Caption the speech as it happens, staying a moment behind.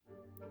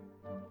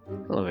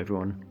Hello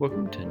everyone,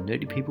 welcome to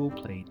Nerdy People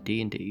Play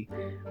D&D,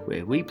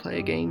 where we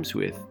play games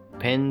with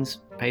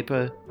pens,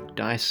 paper,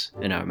 dice,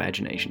 and our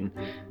imagination.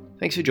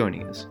 Thanks for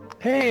joining us.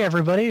 Hey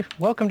everybody,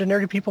 welcome to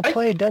Nerdy People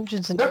Play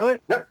Dungeons and... No.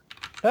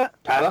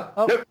 Tyler,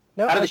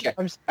 no, out of the chair.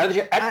 Out of the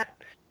chair. Get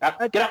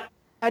up.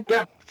 Get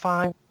up.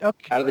 Fine,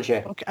 okay. Out of the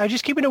chair. Okay, I'm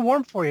just keeping it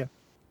warm for you.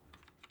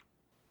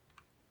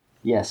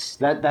 Yes,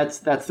 that's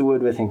the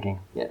word we're thinking.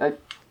 Yeah.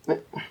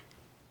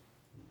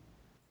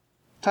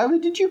 Tyler,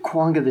 did you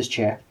quanga this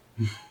chair?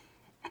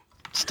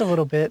 Just a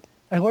little bit.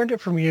 I learned it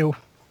from you.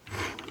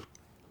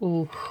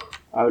 Ooh.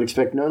 I would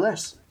expect no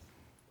less.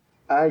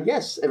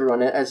 Yes,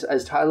 everyone,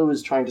 as Tyler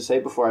was trying to say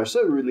before I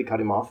so rudely cut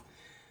him off,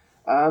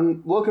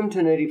 welcome to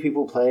Nerdy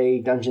People Play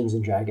Dungeons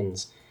and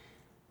Dragons.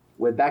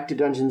 We're back to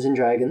Dungeons and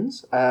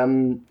Dragons.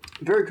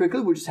 Very quickly,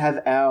 we'll just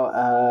have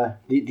our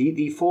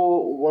the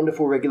four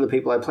wonderful regular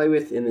people I play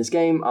with in this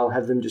game. I'll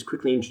have them just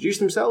quickly introduce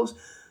themselves,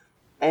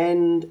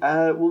 and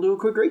we'll do a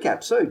quick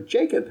recap. So,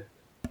 Jacob.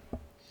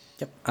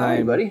 Yep.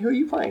 Hi, buddy. Who are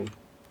you playing?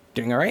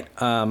 Doing all right.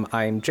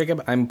 I'm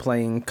Jacob. I'm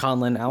playing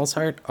Conlin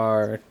Alshart,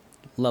 our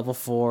level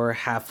 4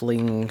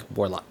 halfling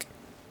warlock.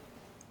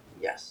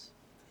 Yes.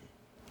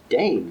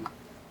 Dame.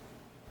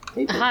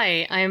 Hey, Dame.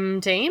 Hi, I'm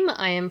Dame.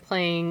 I am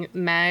playing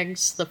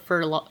Mags, the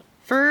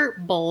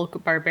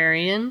Furbolg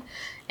barbarian,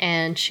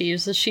 and she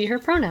uses she/her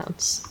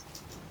pronouns.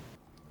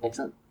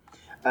 Excellent.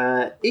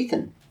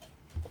 Ethan.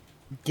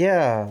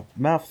 Yeah,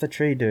 Mouth the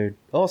Tree Dude.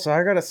 Also,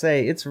 I gotta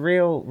say, it's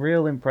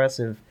real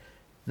impressive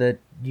that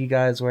you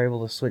guys were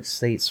able to switch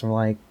seats from,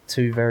 like,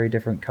 two very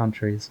different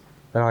countries.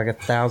 They're like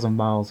 1,000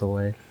 miles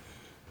away.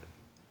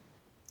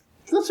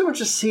 It's not so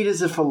much a seat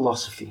as a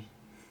philosophy.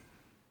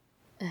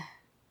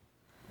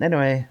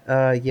 Anyway,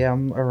 yeah,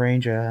 I'm a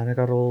ranger, and I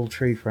got a little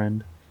tree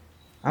friend.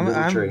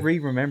 I'm tree.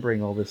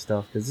 re-remembering all this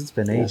stuff, because it's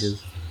been Yes.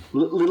 ages.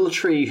 Little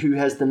tree who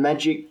has the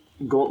magic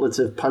gauntlets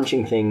of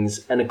punching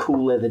things and a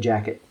cool leather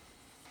jacket.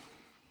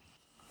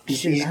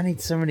 Shit, I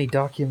need so many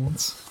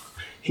documents.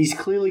 He's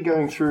clearly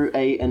going through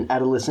an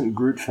adolescent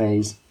Groot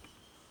phase.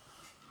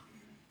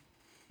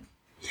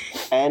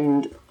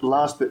 And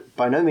last but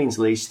by no means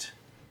least,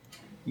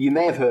 you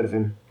may have heard of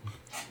him,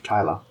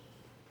 Tyler.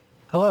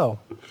 Hello,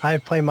 I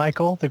play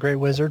Michael, the Great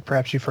Wizard.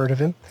 Perhaps you've heard of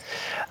him.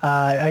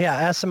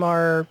 Yeah,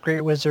 ASMR, Great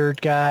Wizard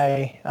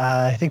guy.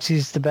 Thinks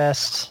he's the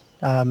best.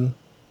 What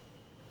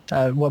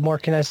more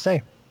can I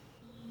say?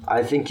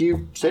 I think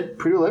you said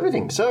pretty well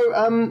everything.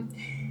 So,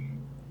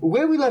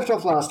 where we left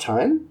off last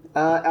time,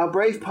 our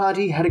brave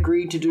party had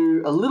agreed to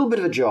do a little bit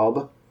of a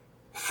job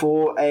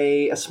for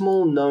a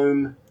small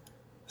gnome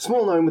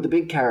with a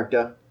big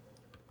character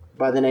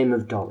by the name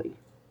of Dolly.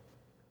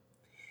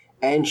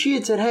 And she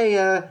had said,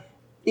 hey,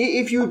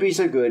 if you would be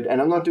so good, and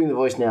I'm not doing the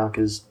voice now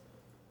because,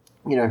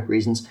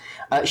 reasons,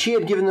 she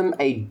had given them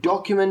a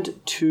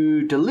document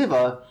to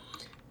deliver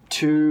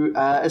to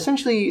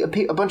essentially a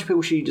bunch of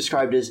people she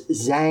described as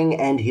Zang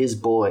and his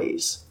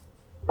boys.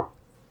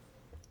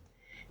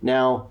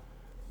 Now,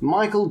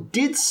 Michael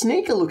did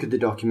sneak a look at the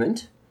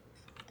document,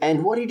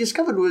 and what he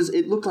discovered was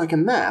it looked like a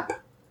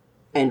map,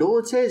 and all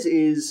it says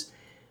is,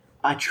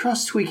 I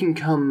trust we can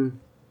come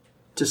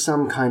to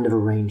some kind of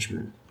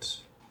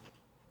arrangement.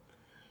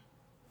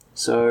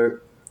 So,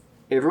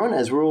 everyone,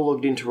 as we're all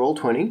logged into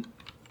Roll20, we're going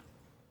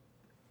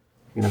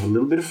to have a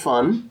little bit of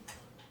fun.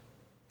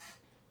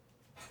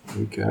 There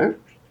we go.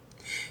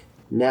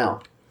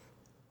 Now,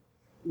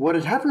 what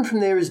had happened from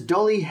there is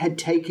Dolly had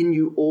taken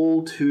you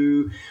all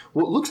to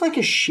what looks like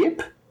a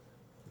ship,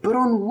 but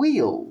on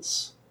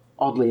wheels,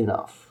 oddly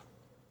enough.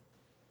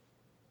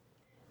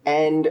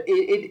 And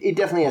it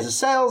definitely has a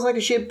sails like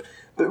a ship,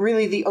 but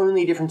really the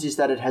only difference is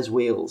that it has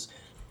wheels.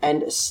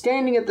 And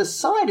standing at the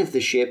side of the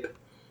ship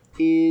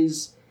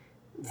is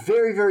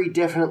very, very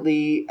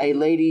definitely a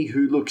lady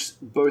who looks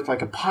both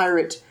like a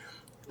pirate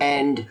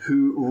and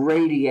who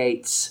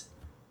radiates,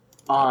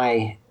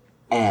 I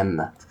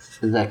am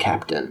the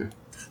captain.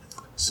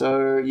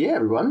 So, yeah,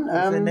 everyone.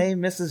 Is her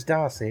name Mrs.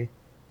 Darcy?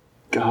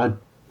 God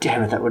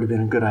damn it, that would have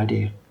been a good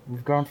idea.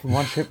 We've gone from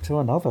one ship to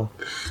another.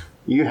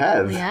 You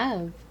have. We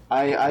have.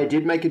 I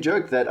did make a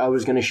joke that I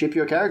was going to ship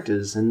your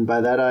characters, and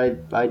by that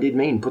I did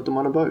mean put them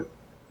on a boat.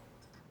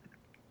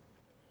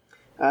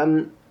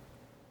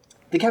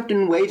 The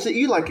captain waves at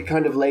you like a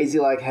kind of lazy,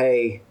 like,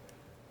 hey,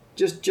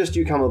 just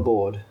you come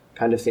aboard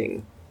kind of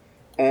thing.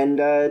 And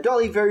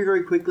Dolly, very,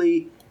 very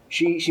quickly,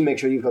 she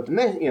makes sure you've got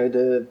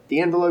the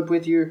envelope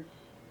with you.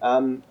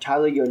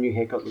 Tyler, your new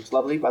haircut looks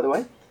lovely, by the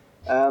way.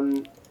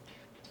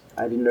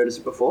 I didn't notice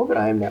it before, but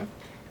I am now.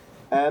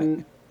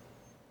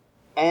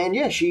 And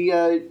yeah, she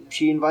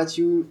invites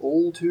you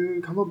all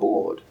to come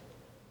aboard.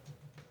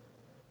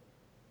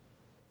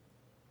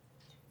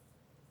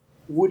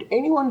 Would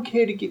anyone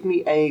care to give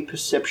me a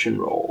perception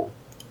roll?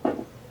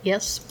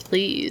 Yes,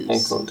 please.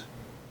 Excellent.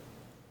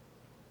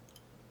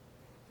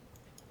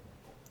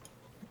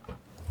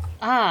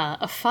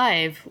 A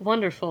 5.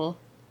 Wonderful.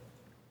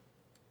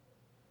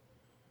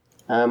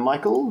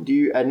 Michael, do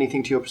you add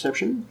anything to your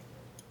perception?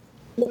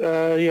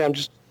 Yeah, I'm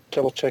just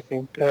double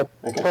checking. Okay.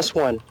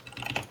 +1.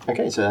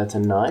 Okay, so that's a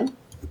 9.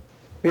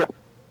 Yeah.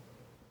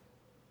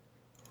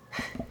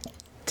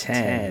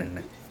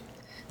 10.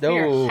 We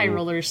are No. high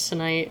rollers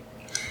tonight.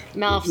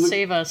 Malf, Look,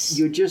 save us.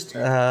 You're just.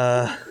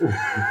 I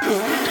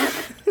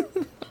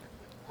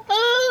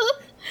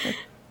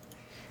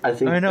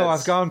think. I know,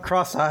 that's- I've gone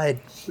cross-eyed.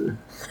 I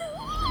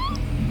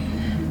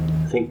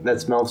think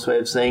that's Malf's way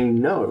of saying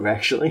no.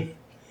 Actually,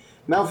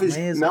 Malf is.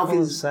 May as Malf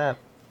well is. sap.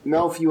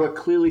 Malf, you are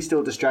clearly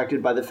still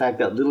distracted by the fact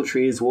that Little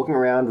Tree is walking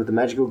around with the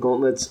magical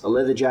gauntlets, a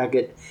leather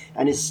jacket,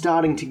 and is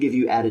starting to give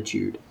you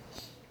attitude.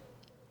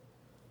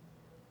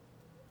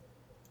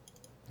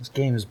 This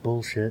game is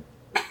bullshit.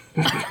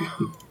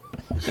 I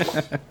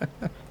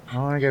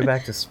want to go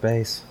back to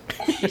space.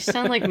 You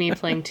sound like me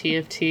playing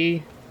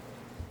TFT.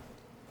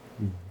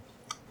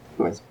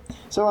 Anyways,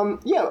 so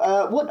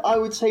what I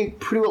would say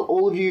pretty well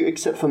all of you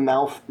except for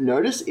Malf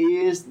notice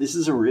is this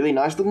is a really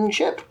nice looking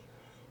ship.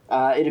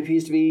 It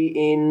appears to be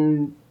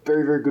in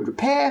very, very good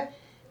repair.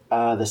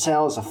 The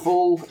sails are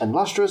full and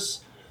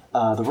lustrous.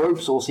 The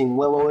ropes all seem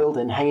well oiled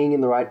and hanging in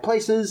the right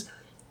places,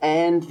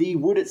 and the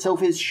wood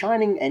itself is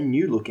shining and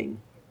new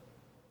looking.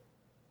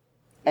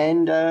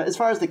 And as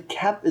far as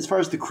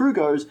the crew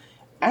goes,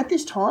 at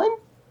this time,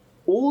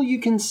 all you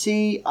can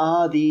see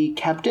are the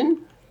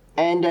captain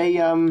and a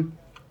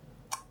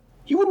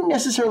you wouldn't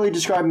necessarily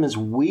describe him as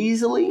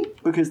weaselly,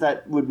 because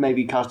that would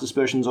maybe cast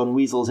aspersions on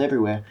weasels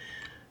everywhere.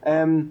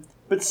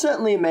 But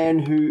certainly a man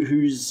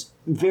whose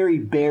very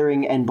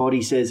bearing and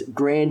body says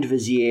Grand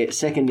Vizier,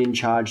 second in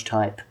charge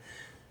type,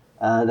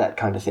 that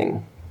kind of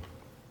thing.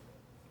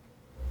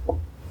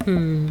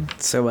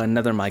 So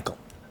another Michael.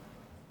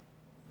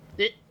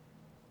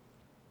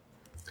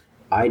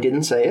 I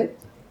didn't say it.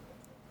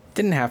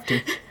 Didn't have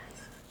to.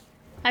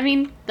 I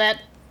mean,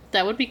 that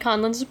would be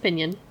Conlan's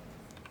opinion.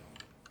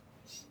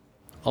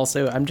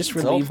 Also, I'm just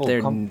relieved awful.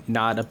 they're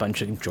not a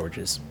bunch of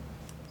Georges.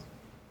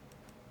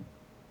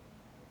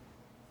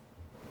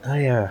 Oh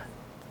yeah,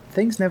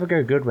 things never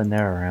go good when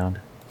they're around.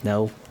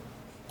 No.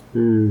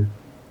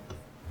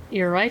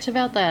 You're right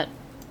about that.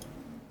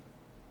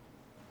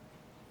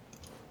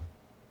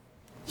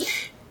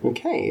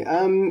 Okay,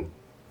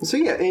 so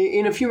yeah,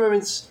 in a few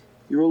moments,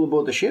 you're all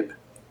aboard the ship.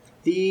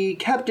 The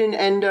captain,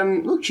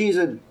 and look, she's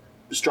a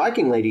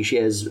striking lady. She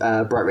has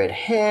bright red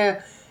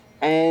hair,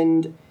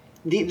 and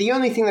the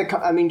only thing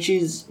that,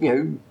 she's,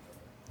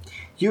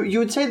 you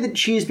would say that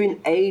she's been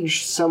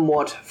aged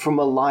somewhat from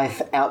a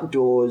life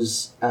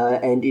outdoors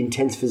and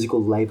intense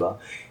physical labor.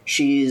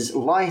 She is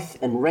lithe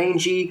and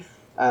rangy.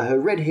 Her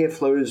red hair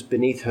flows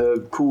beneath her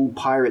cool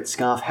pirate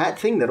scarf hat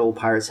thing that all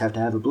pirates have to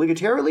have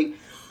obligatorily.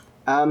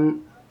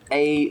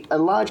 A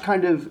large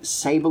kind of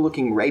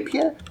saber-looking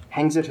rapier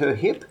hangs at her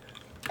hip.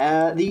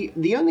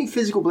 The only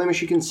physical blemish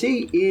you can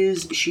see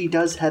is she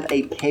does have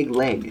a peg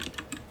leg.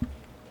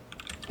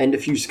 And a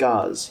few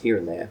scars here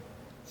and there.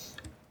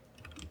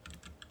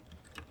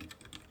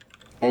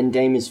 And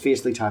Dame is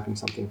fiercely typing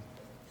something.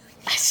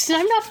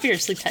 I'm not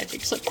fiercely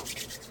typing, so...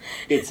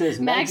 It says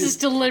Max is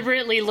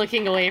deliberately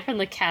looking away from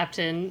the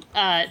captain.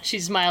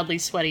 She's mildly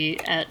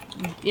sweaty.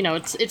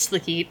 It's the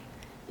heat.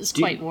 It's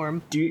quite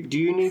warm. Do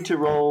you need to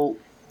roll?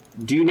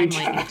 Do you I need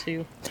might need to?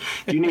 to.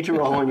 Do you need to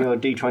roll on your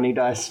d20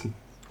 dice?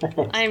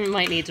 I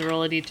might need to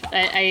roll a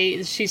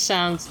d20. She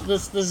sounds...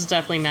 This is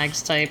definitely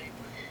Mag's type.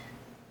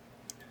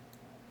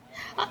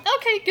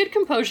 Okay, good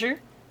composure.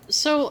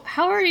 So,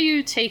 how are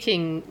you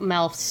taking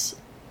Malf's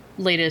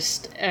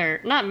latest...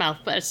 not Malf,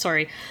 but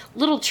sorry.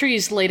 Little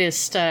Tree's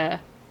latest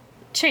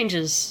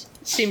changes?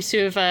 Seems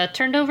to have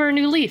turned over a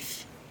new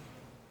leaf.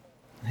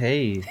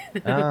 Hey.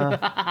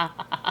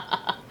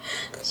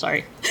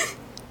 Sorry.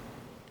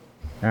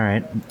 All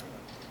right.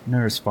 No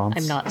response.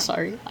 I'm not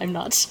sorry. I'm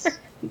not sorry.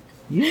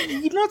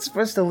 You're not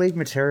supposed to leave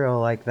material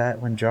like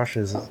that when Josh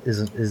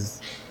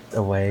is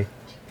away.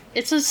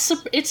 It's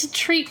a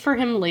treat for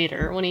him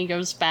later when he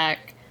goes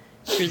back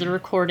through the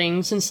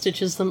recordings and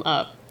stitches them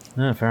up.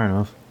 No, fair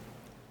enough.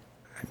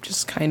 I'm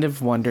just kind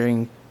of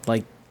wondering,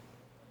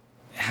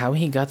 how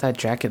he got that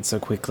jacket so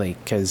quickly,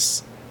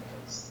 because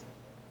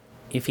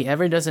if he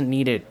ever doesn't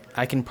need it,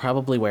 I can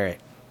probably wear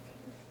it.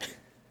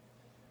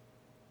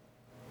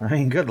 I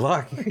mean, good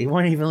luck. He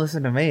won't even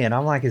listen to me, and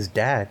I'm like his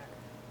dad.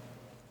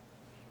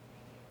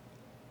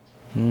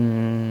 I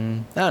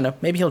don't know.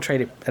 Maybe he'll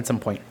trade it at some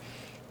point.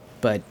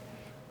 But,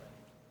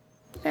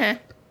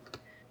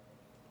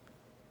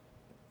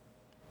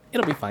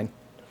 it'll be fine.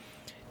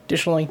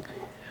 Additionally,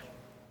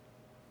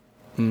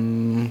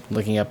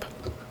 looking up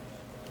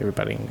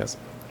everybody goes.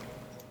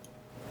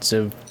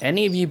 So,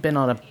 any of you been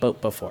on a boat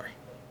before?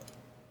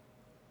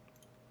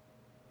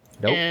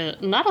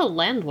 Nope. Not a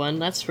land one,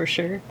 that's for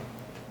sure.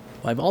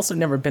 Well, I've also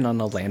never been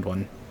on a land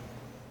one.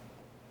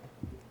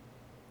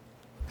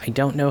 I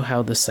don't know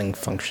how this thing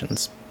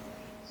functions.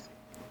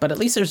 But at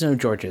least there's no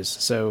Georges,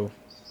 so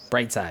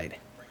bright side.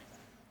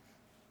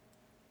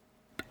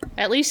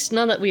 At least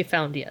none that we've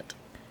found yet.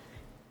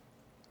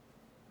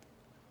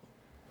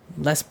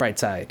 Less bright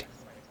side.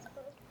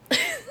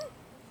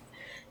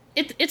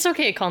 It's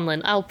okay,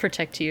 Conlan. I'll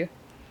protect you.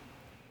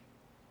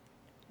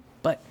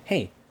 But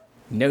hey,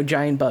 no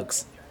giant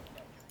bugs.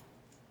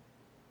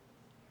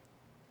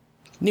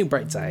 New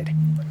bright side.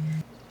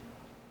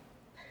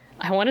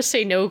 I want to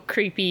say no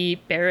creepy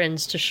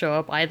barons to show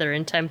up either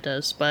and tempt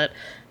us, but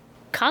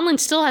Conlon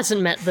still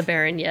hasn't met the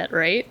baron yet,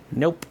 right?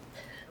 Nope.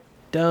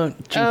 Don't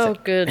jinx Oh,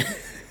 it. good.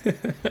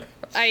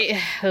 Hey,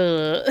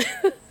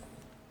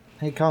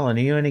 Colin,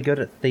 are you any good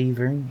at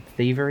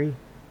thievery?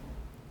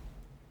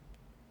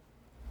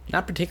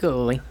 Not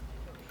particularly.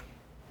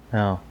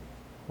 Oh.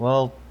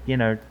 Well,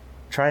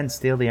 try and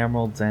steal the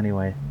emeralds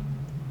anyway.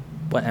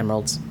 What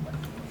emeralds?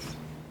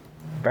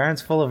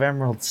 Baron's full of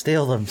emeralds.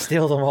 Steal them.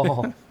 Steal them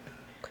all.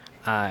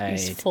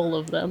 He's I full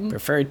of them.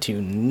 prefer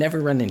to never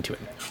run into it.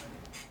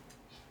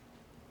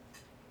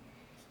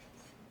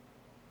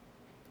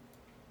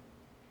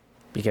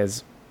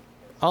 Because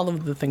all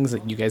of the things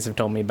that you guys have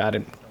told me about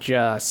it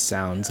just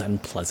sounds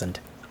unpleasant.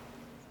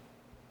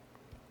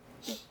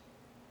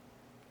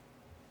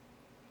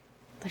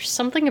 There's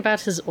something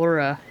about his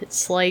aura.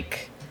 It's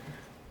like...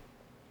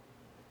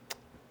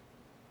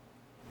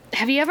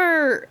 Have you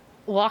ever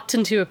walked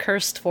into a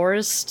cursed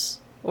forest?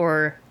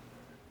 Or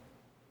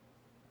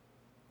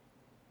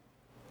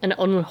an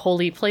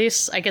unholy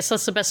place? I guess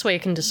that's the best way I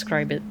can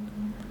describe it.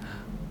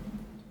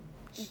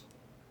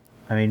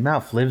 I mean,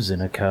 Malf lives in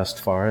a cursed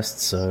forest,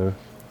 so...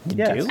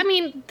 Yeah. do? I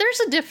mean, there's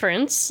a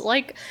difference.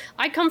 Like,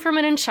 I come from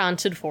an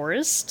enchanted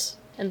forest,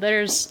 and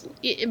there's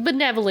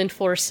benevolent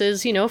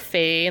forces, fae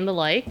and the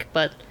like,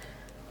 but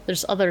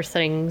there's other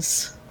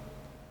things.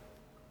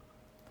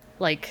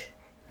 Like,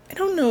 I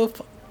don't know if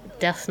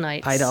Death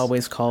Knights. I'd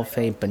always call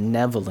Fae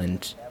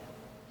benevolent.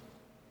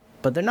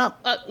 But they're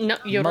not. No,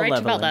 you're right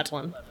about malevolent. that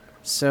one.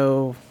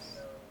 So,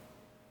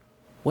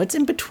 what's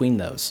in between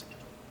those?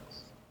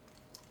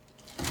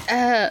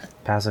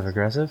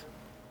 Passive-aggressive?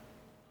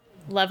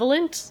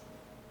 Levolent?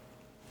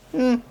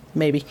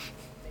 Maybe.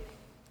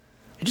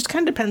 It just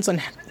kind of depends on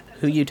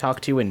who you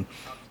talk to and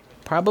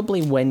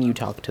probably when you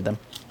talk to them.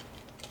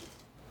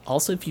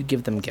 Also, if you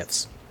give them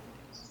gifts.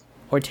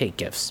 Or take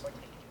gifts.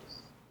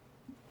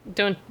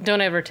 Don't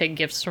ever take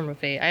gifts from a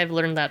fae. I've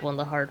learned that one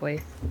the hard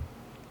way.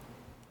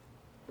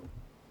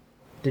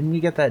 Didn't you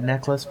get that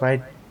necklace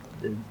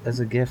as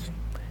a gift?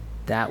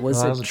 That was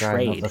Well, a that guy,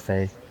 not trade. the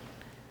Fae.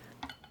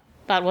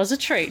 That was a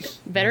trade.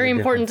 Very That's a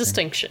important different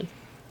thing. distinction.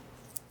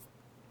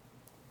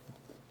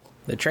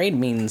 The trade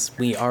means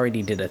we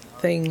already did a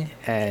thing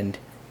and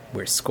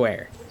we're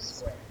square.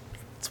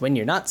 It's when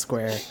you're not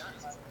square,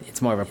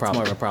 it's more of a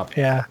problem.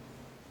 Yeah.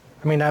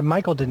 I mean,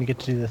 Michael didn't get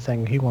to do the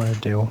thing he wanted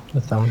to do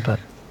with them, but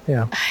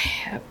yeah.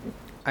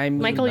 I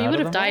mean, Michael, you out would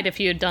of have them all? died if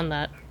you had done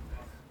that.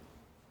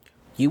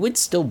 you would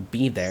still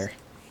be there.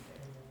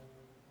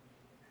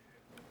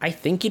 I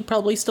think you'd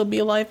probably still be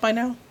alive by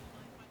now.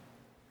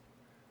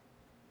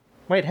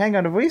 Wait, hang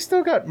on. Have we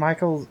still got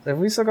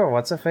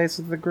what's-her-face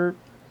with the group?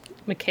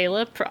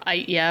 Michaela?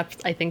 Yeah,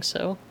 I think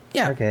so.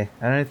 Yeah. Okay,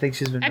 I don't think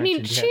she's been I mean,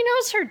 mentioned she yet.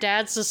 knows her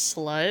dad's a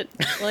slut.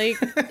 Like,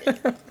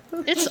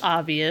 it's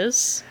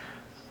obvious.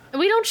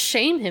 We don't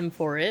shame him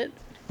for it.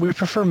 We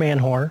prefer man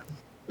whore.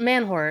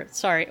 Man whore,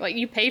 sorry. What,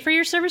 you pay for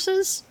your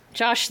services?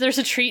 Josh, there's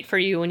a treat for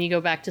you when you go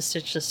back to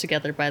stitch this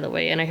together, by the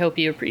way, and I hope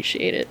you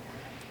appreciate it.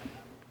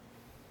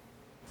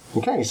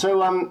 Okay,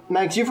 so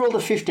Mags, you've rolled a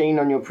 15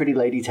 on your pretty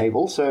lady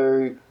table,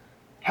 so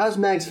how's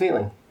Mags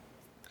feeling?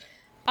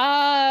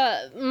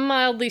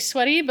 Mildly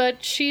sweaty,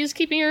 but she's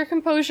keeping her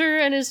composure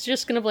and is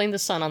just gonna blame the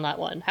sun on that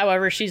one.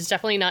 However, she's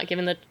definitely not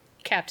giving the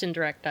captain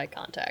direct eye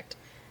contact.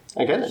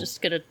 Okay then.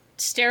 Just gonna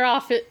stare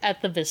off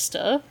at the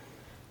vista.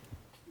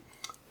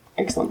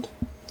 Excellent.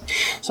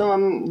 So,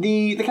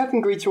 the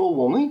captain greets you all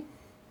warmly.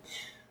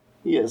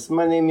 Yes,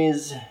 my name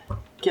is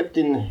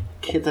Captain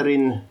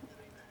Catherine.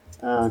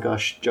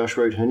 Gosh, Josh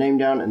wrote her name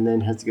down and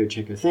then has to go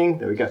check her thing.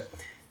 There we go.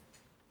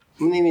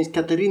 My name is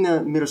Katerina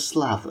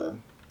Miroslava.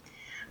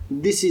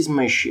 This is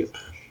my ship.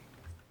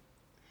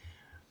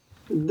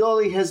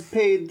 Dolly has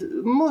paid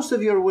most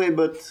of your way,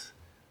 but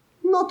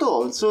not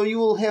all, so you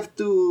will have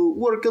to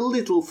work a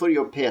little for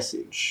your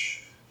passage.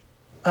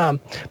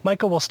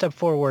 Michael will step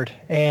forward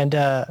and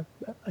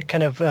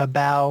kind of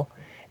bow,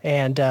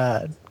 and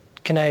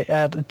can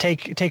I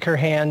take her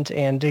hand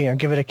and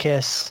give it a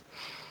kiss?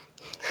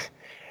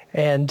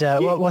 And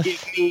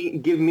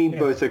Give me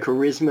both a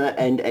charisma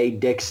and a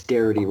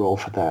dexterity roll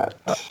for that.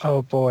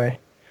 Oh boy.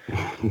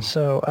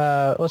 So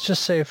let's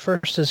just say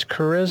first is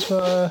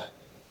charisma.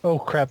 Oh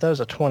crap, that was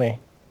a 20.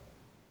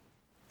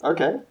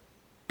 Okay.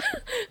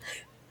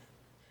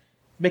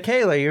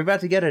 Michaela, you're about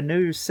to get a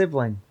new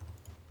sibling.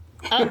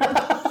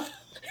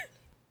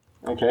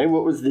 Okay,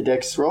 what was the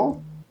dex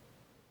roll?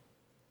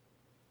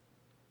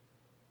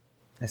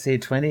 I see a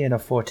 20 and a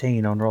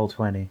 14 on roll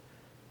 20.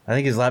 I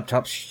think his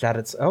laptop shut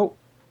its... Oh,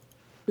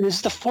 This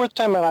is the fourth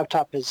time my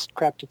laptop has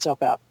crapped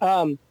itself out.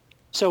 The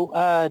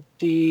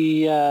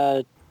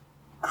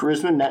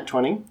Charisma, nat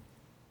 20.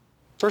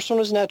 first one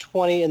was nat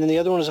 20, and then the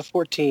other one was a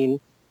 14,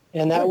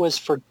 and that was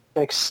for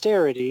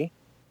dexterity.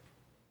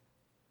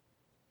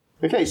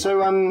 Okay,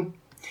 so,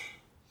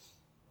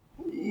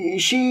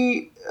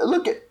 she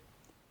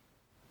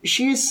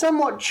is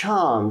somewhat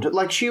charmed.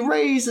 Like, she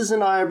raises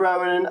an eyebrow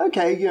and,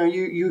 okay,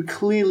 you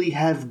clearly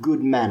have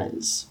good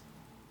manners.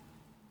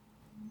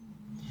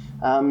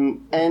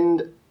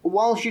 And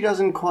while she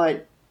doesn't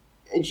quite...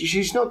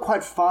 She's not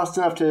quite fast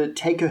enough to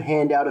take her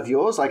hand out of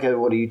yours, like,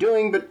 what are you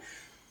doing? But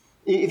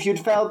if you'd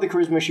failed the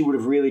charisma, she would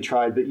have really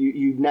tried, but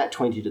you nat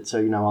 20'd it, so,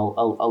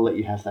 I'll let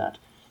you have that.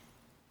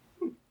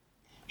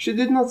 She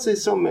did not say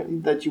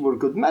that you were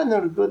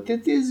good-mannered, but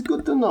it is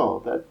good to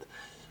know that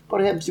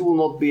perhaps you will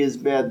not be as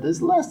bad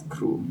as last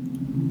crew.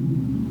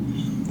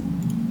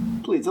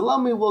 Please, allow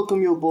me to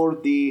welcome you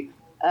aboard the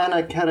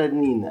Anna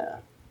Karenina.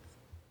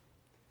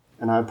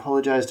 And I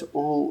apologize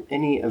to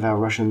any of our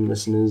Russian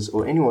listeners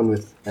or anyone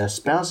with a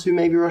spouse who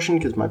may be Russian,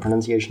 because my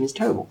pronunciation is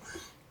terrible.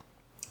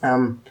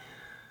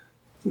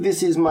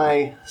 This is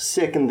my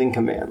second in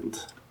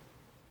command.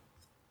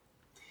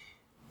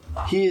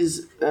 He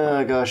is,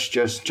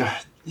 here's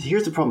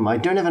the problem. I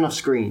don't have enough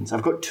screens.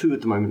 I've got 2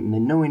 at the moment, and they're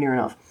nowhere near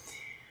enough.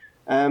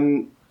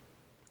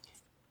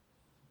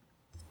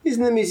 His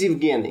name is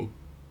Evgeny.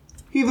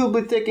 He will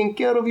be taking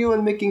care of you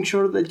and making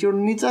sure that your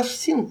needs are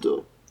seen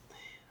to.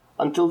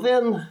 Until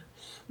then,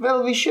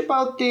 well, we ship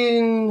out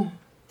in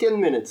 10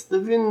 minutes. The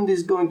wind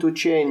is going to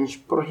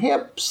change,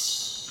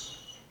 perhaps...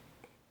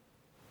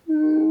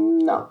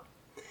 No.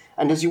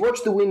 And as you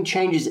watch, the wind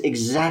changes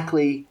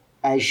exactly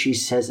as she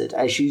says it.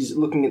 As she's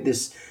looking at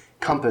this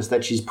compass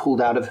that she's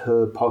pulled out of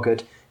her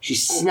pocket, she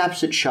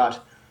snaps it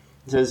shut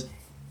and says,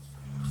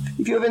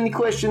 if you have any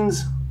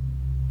questions,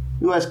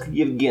 you ask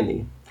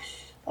Yevgeny.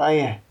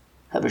 I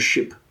have a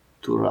ship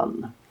to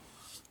run.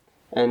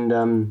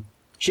 And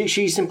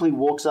she simply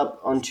walks up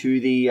onto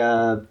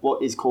the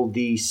what is called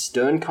the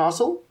stern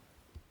castle,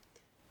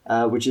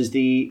 which is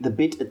the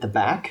bit at the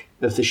back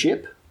of the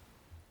ship.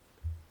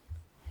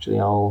 Actually,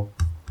 I'll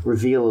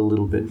reveal a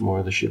little bit more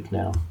of the ship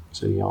now,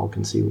 so y'all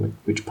can see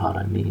which part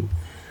I mean.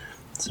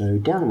 So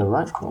down in the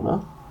right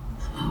corner.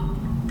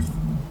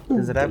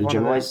 Does it have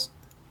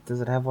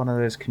one of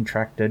those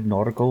contracted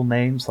nautical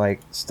names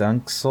like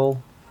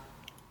Stunksel?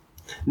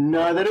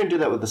 No, they don't do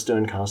that with the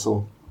stern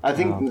castle. I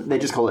think they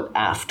just call it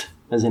aft,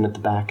 as in at the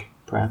back,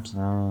 perhaps.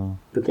 Oh.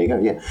 But there you go,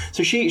 yeah.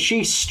 So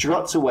she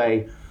struts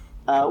away.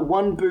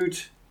 One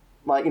boot,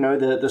 like,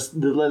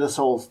 the leather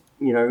sole,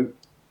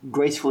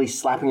 gracefully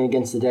slapping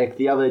against the deck.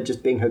 The other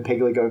just being her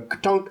pegleg going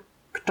ka-tonk,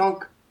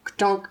 ka-tonk,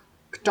 ka-tonk,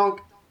 ka-tonk.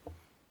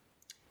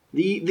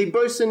 The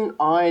bosun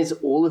eyes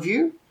all of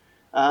you.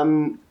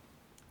 All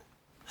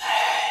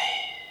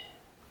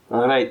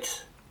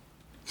right.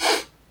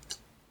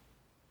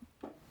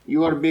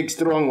 You are a big,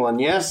 strong one,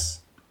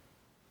 yes?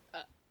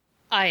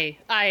 Aye.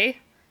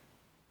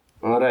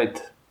 All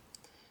right.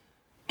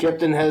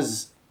 Captain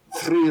has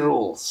 3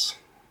 rules.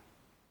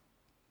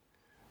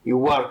 You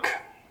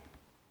work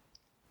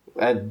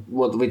at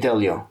what we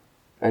tell you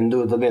and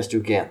do the best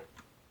you can.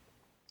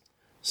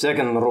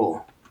 Second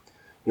rule.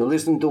 You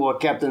listen to what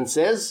Captain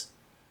says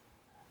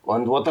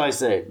and what I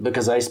say,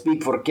 because I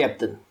speak for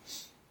Captain.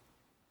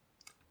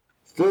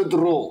 Third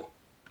rule.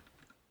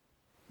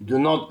 Do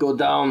not go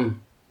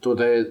down to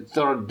the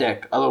 3rd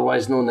deck,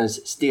 otherwise known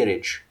as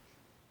steerage.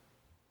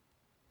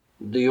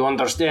 Do you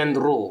understand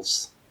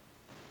rules?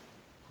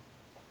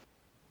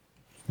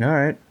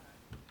 Alright.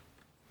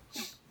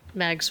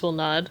 Mags will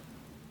nod.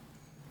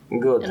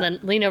 Good. And then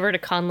lean over to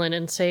Conlon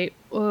and say,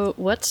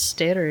 what's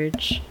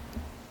steerage?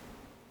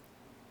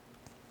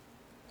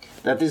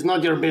 That is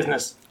not your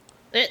business.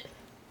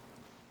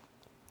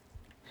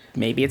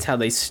 Maybe it's how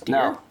they steer.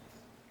 Now,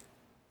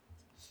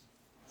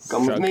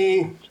 come with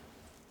me.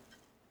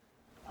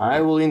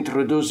 I will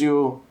introduce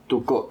you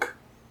to Cook.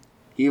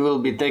 He will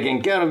be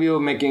taking care of you,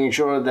 making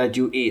sure that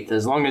you eat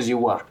as long as you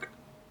work.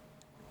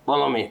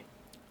 Follow me.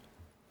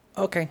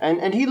 Okay.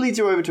 And he leads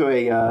you over to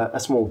a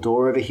small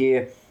door over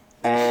here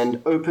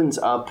and opens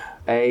up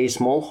a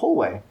small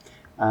hallway,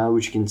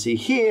 which you can see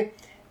here.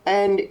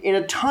 And in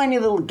a tiny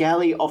little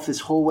galley off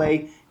this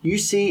hallway, you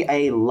see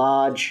a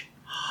large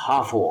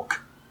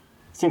half-orc.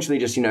 Essentially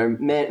just,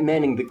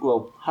 manning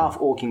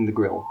half-orking the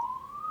grill.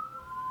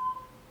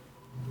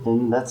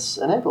 And that's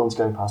an ambulance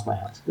going past my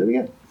house. There we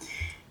go.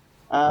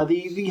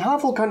 The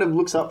half-orc kind of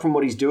looks up from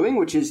what he's doing,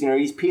 which is,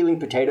 he's peeling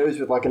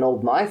potatoes with like an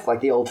old knife, like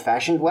the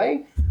old-fashioned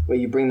way, where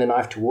you bring the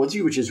knife towards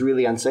you, which is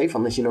really unsafe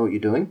unless you know what you're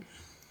doing.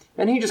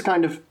 And he just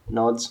kind of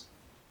nods.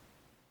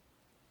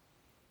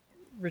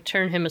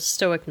 Return him a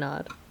stoic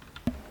nod.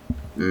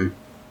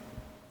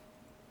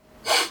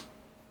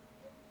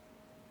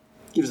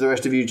 Gives the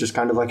rest of you just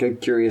kind of like a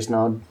curious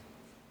nod.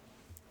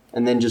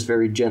 And then just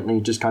very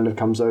gently just kind of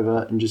comes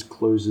over and just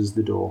closes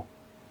the door.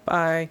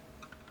 Bye.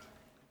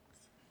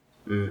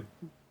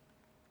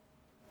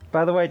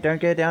 By the way,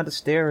 don't go down to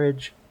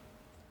steerage.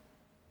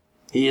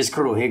 He is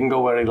crew. He can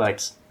go where he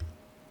likes.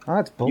 Oh,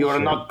 that's bullshit. You are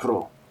not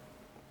crew.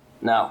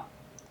 Now,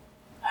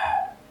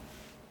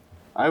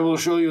 I will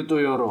show you to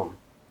your room.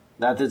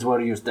 That is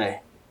where you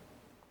stay.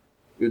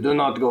 You do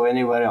not go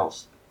anywhere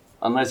else,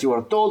 unless you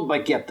are told by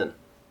Captain.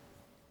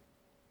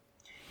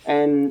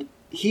 And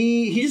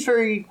he just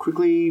very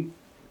quickly,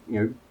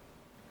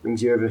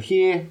 brings you over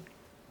here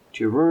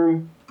to your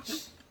room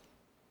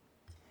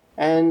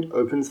and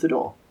opens the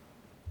door.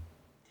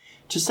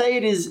 To say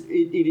it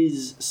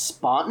is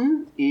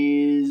Spartan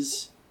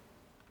is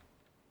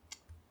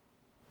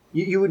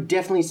you would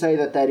definitely say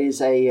that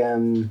is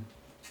a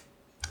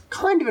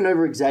kind of an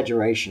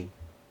over-exaggeration.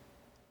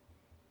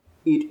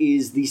 It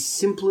is the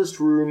simplest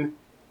room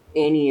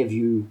any of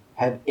you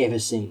have ever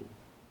seen.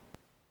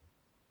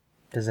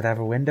 Does it have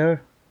a window?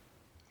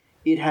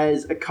 It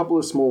has a couple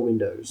of small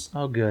windows.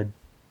 Oh, good.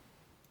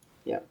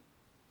 Yeah.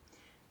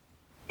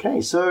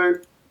 Okay, so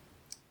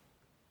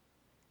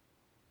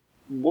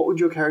what would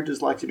your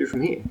characters like to do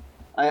from here?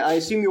 I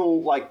assume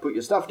you'll like put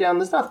your stuff down.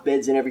 There's enough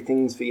beds and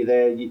everything's for you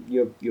there.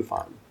 You're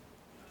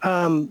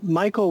fine.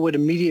 Michael would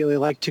immediately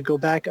like to go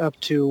back up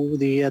to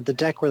the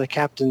deck where the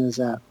captain is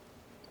at.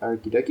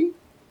 Okie dokie.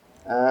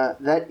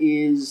 That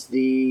is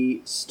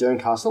the stern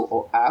castle,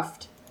 or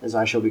aft, as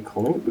I shall be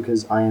calling it,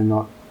 because I am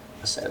not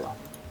a sailor.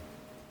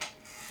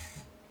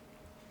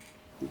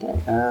 Okay,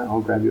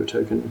 I'll grab your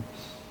token.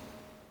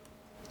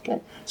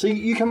 Okay, so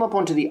you come up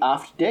onto the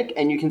aft deck,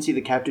 and you can see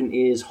the captain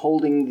is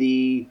holding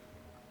the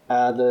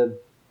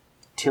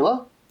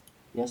tiller.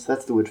 Yes,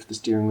 that's the word for the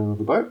steering wheel of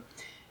the boat.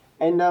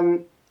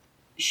 And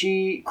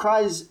she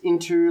cries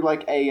into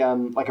like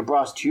a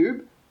brass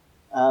tube,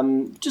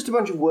 just a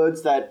bunch of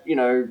words that, you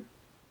know,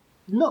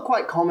 not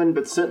quite common,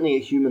 but certainly a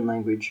human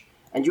language.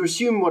 And you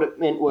assume what it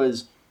meant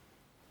was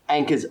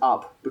anchors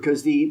up,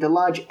 because the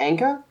large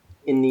anchor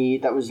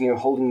that was, you know,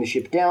 holding the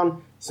ship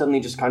down suddenly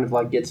just kind of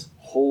like gets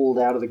hauled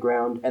out of the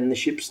ground, and the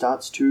ship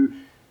starts to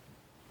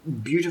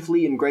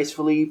beautifully and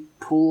gracefully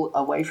pull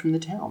away from the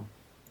town.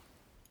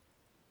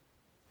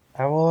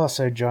 I will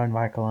also join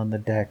Michael on the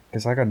deck,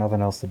 because I got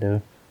nothing else to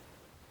do.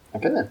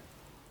 Okay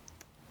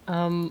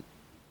then.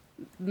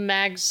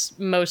 Mags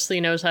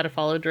mostly knows how to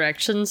follow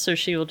directions, so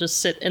she will just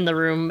sit in the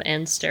room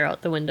and stare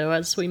out the window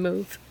as we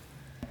move.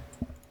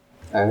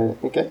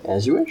 Okay,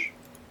 as you wish.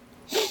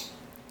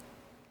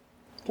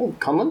 Okay,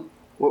 Conlon,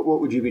 what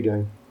would you be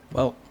doing?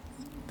 Well,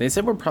 they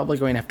said we're probably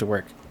going to have to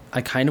work.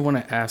 I kind of want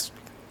to ask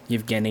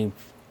Yevgeny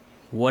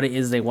what it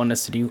is they want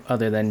us to do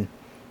other than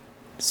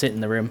sit in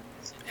the room,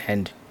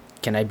 and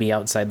can I be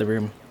outside the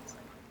room?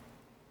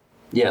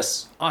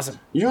 Yes. Awesome.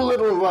 You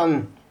little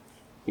one,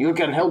 you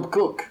can help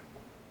cook.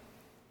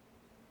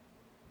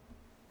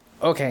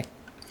 Okay.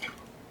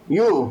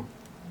 You,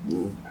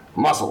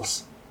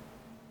 muscles.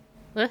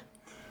 Huh?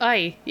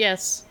 Aye,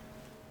 yes.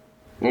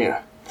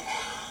 Yeah.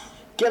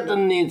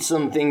 Captain needs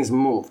some things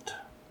moved.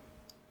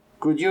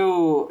 Could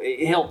you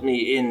help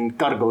me in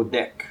cargo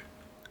deck?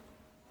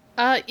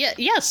 Yeah,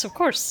 yes, of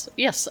course.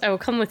 Yes, I will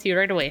come with you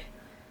right away.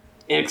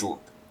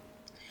 Excellent.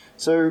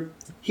 So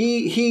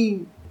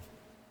he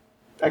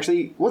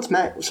actually, what's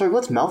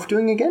Malf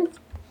doing again?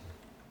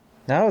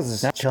 I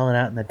was just chilling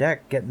out in the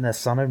deck, getting the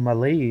sun in my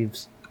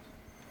leaves.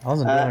 I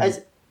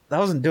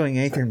wasn't doing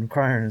anything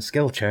requiring a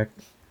skill check.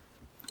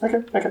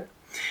 Okay.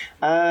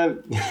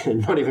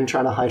 Not even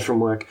trying to hide from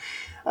work.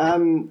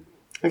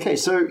 Okay,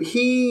 so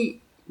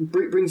he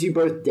brings you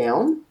both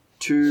down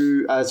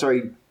to, as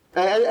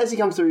he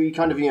comes through, he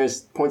kind of, you know,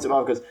 points at Malf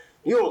and goes,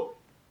 you,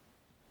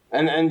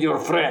 and your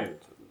friend,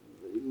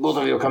 both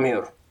of you come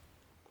here.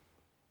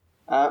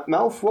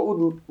 Malf,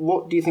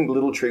 what do you think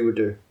Little Tree would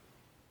do?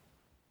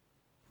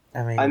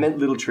 I meant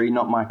Little Tree,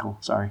 not Michael,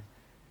 sorry.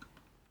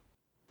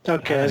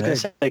 Okay, I was going to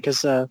say,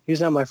 because he's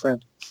not my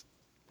friend.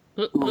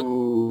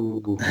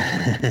 Ooh.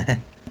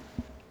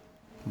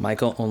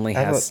 Michael only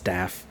has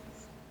staff.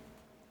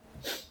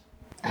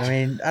 I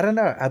mean, I don't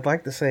know. I'd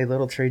like to say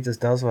Little Tree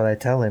just does what I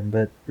tell him,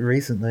 but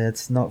recently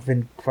it's not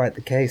been quite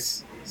the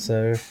case.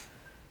 So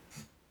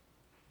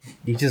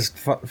he just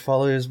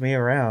follows me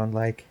around.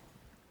 Like,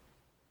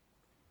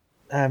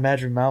 I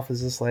imagine Malf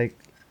is just like,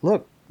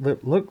 look,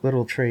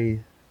 Little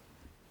Tree.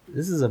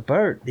 This is a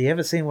boat. You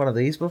ever seen one of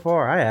these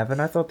before? I haven't.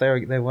 I thought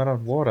they went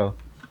on water.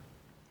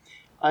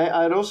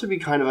 I'd also be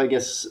kind of, I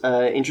guess,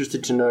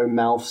 interested to know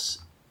Malf's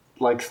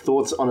like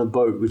thoughts on a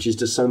boat, which is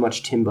just so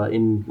much timber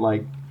in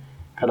like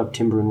cut up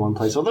timber in one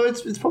place. Although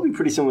it's probably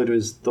pretty similar to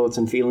his thoughts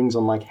and feelings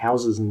on like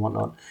houses and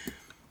whatnot.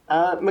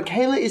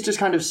 Michaela is just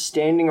kind of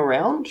standing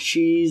around.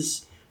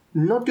 She's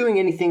not doing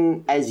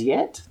anything as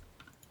yet.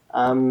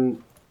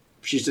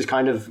 She's just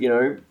kind of, you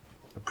know,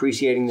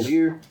 appreciating the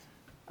view.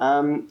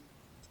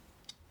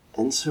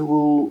 And so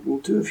we'll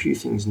do a few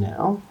things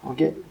now. I'll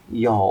get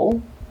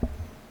Y'all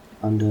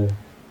under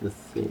the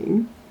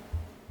thing.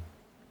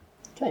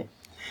 Okay.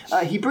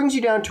 He brings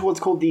you down to what's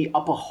called the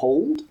upper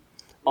hold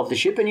of the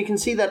ship, and you can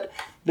see that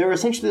there are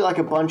essentially like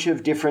a bunch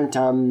of different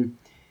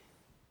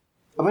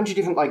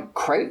like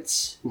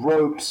crates,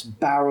 ropes,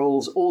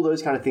 barrels, all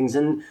those kind of things,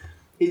 and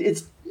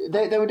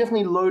they were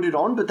definitely loaded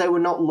on, but they were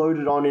not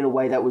loaded on in a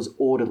way that was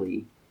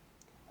orderly.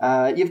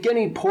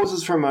 Yevgeny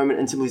pauses for a moment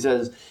and simply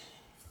says,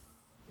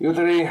 "You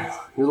three,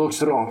 you look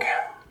strong.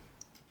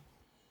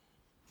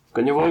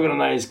 Can you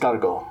organize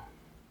cargo?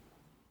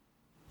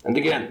 And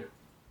again,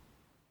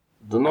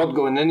 do not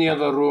go in any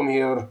other room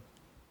here.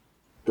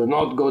 Do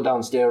not go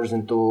downstairs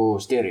into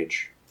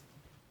steerage.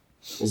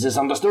 Is this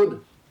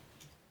understood?"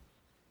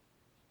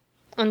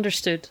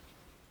 Understood.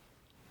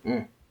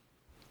 He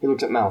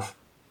looks at Malf.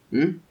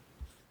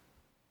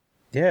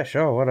 Yeah,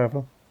 sure,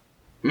 whatever.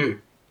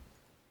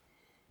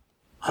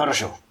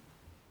 Хорошо.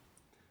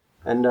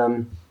 And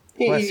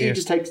Bless He you.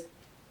 just takes...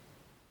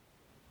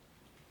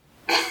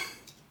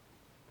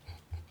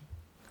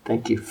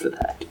 Thank you for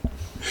that.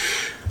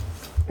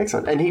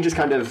 Excellent. And he just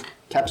kind of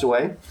taps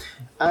away.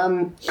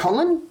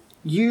 Colin,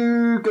 do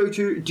you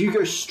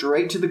go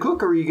straight to the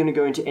cook, or are you going to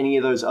go into any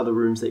of those other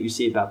rooms that you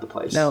see about the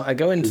place? No, I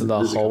go into the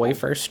There's a hallway couple.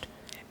 first,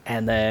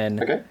 and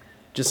then Okay.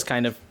 just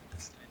kind of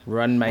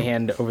run my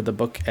hand over the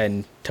book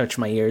and touch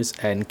my ears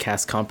and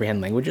cast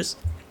Comprehend Languages.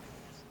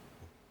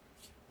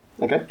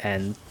 Okay.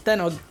 And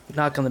then I'll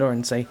knock on the door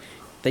and say,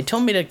 "They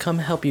told me to come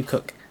help you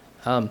cook.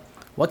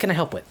 What can I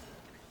help with?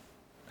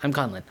 I'm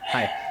Conlon.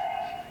 Hi."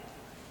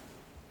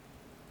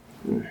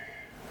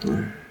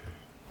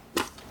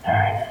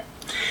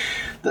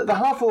 The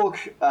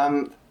half-orc,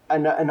 and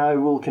I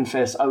will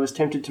confess, I was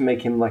tempted to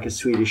make him like a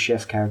Swedish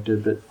chef character,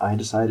 but I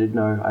decided,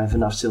 no, I have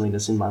enough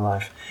silliness in my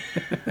life.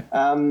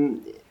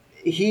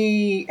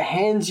 He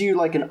hands you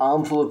like an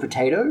armful of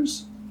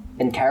potatoes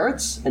and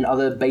carrots and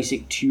other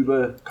basic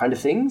tuber kind of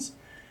things,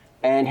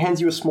 and hands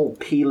you a small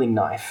peeling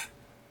knife.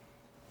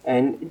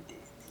 And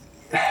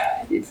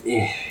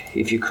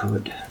if you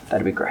could,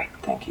 that'd be great.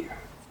 Thank you.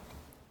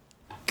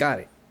 Got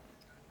it.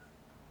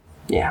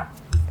 Yeah,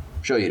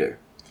 sure you do.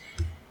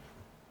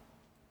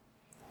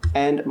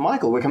 And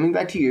Michael, we're coming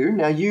back to you.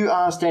 Now you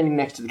are standing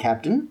next to the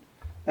captain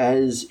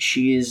as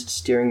she is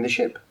steering the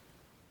ship.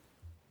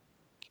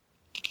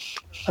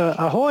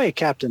 Ahoy,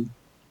 Captain.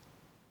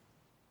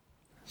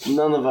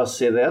 None of us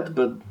say that,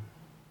 but...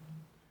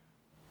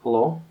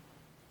 Hello?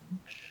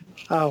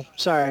 Oh,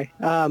 sorry.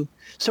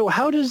 So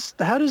how does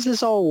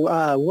this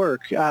all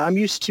work? I'm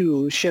used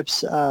to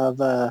ships of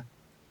a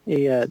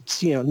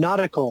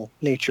nautical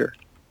nature.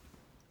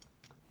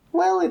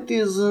 Well, it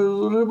is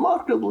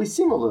remarkably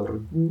similar.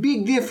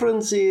 Big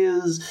difference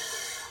is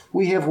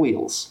we have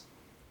wheels.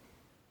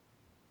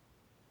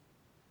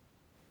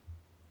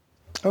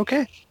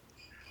 Okay.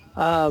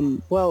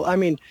 Well, I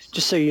mean,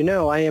 just so you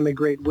know, I am a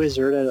great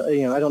wizard.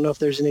 I don't know if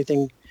there's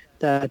anything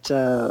that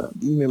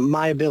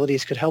my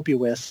abilities could help you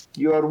with.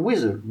 You are a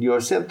wizard. You are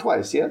said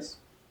twice, yes?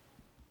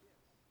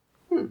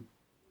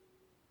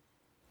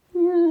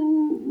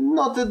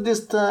 Not at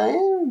this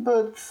time,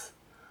 but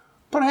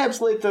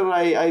perhaps later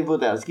I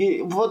would ask.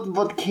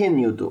 What can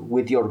you do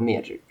with your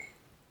magic?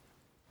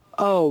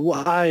 Oh,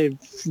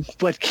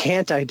 what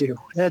can't I do?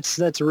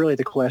 That's really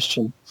the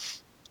question.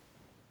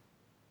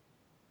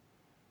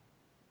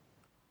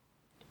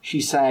 She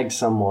sags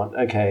somewhat.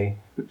 Okay.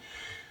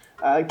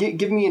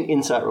 Give me an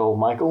insight roll,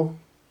 Michael.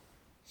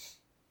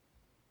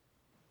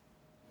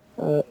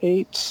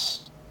 8.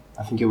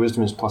 I think your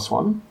wisdom is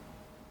 +1.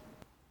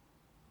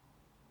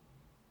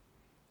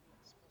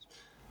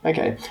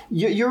 Okay.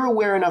 You're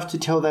aware enough to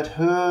tell that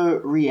her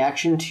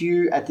reaction to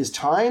you at this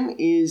time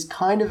is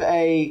kind of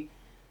a...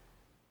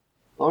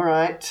 All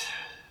right.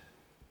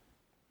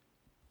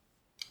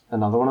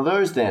 Another one of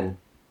those then.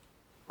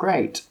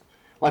 Great.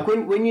 Like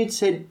when you'd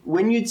said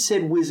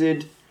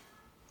wizard,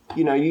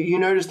 you know, you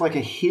noticed like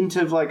a hint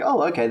of like,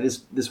 oh, okay,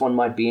 this one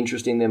might be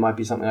interesting. There might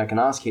be something I can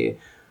ask here,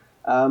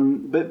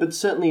 but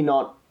certainly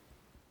not.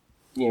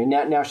 You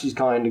know, now she's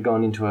kind of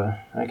gone into a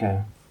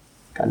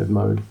kind of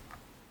mode.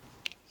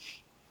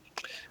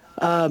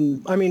 I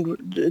mean,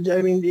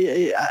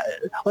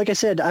 like I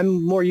said,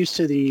 I'm more used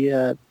to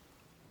the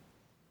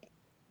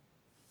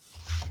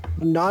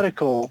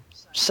nautical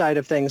side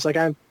of things. Like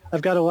I've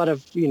got a lot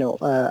of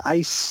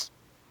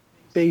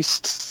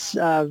ice-based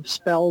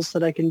spells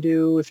that I can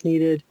do if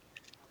needed.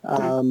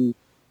 I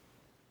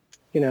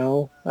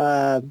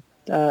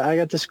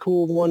got this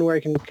cool one where I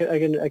can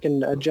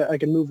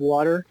move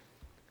water.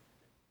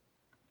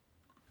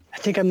 I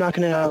think I'm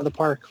knocking it out of the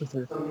park with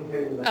her.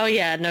 Oh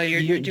yeah, no, you're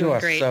You doing are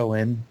great. so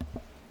in.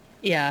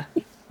 Yeah.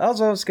 I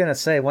was gonna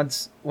say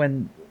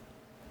when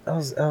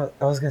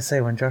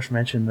Josh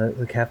mentioned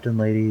the captain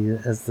lady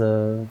as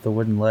the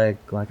wooden leg,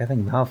 like I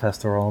think Malf has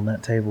to roll on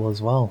that table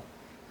as well.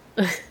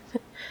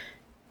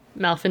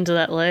 Mouth into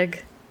that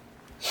leg.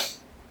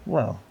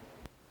 Well,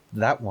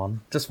 that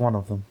one, just one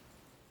of them.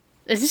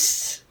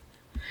 Just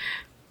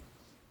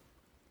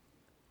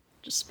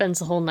spends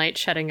the whole night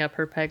shutting up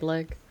her peg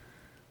leg.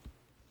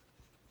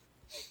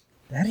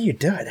 How do you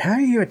do it? How are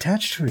you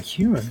attached to a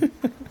human?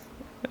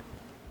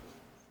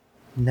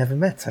 Never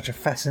met such a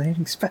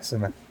fascinating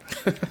specimen.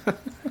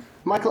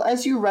 Michael,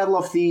 as you rattle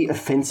off the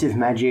offensive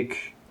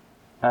magic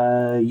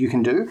you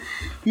can do,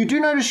 you do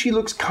notice she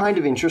looks kind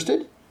of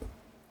interested.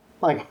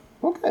 Like,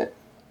 okay.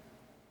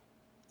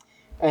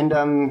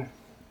 And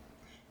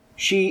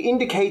she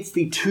indicates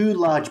the 2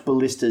 large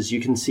ballistas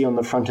you can see on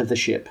the front of the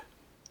ship.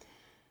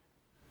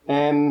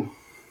 As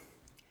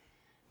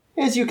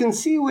you can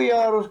see, we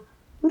are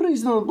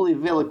reasonably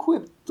well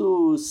equipped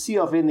to see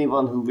off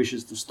anyone who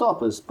wishes to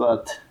stop us,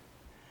 but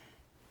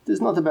it is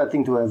not a bad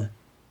thing to have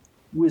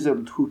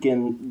wizard who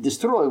can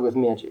destroy with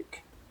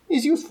magic.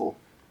 Is useful.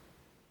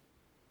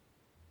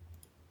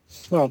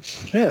 Well,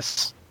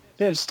 yes.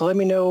 Just let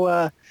me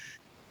know.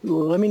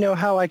 Let me know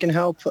how I can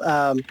help.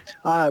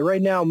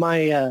 Right now,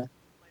 my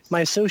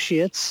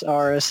associates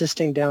are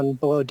assisting down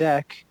below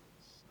deck,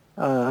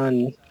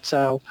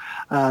 so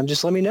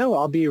just let me know.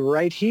 I'll be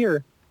right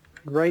here.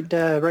 right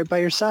by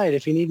your side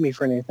if you need me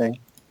for anything.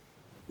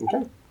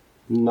 Okay,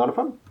 not a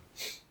problem.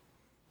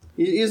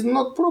 It is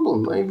not a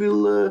problem. I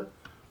will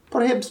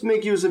perhaps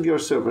make use of your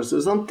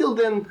services. Until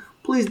then,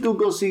 please do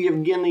go see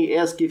Evgeny.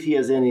 Ask if he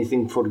has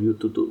anything for you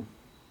to do.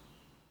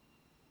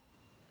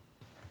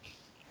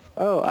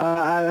 Oh,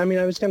 I mean,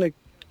 I was gonna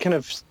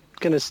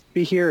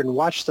be here and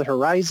watch the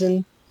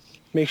horizon,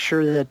 make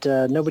sure that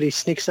nobody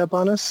sneaks up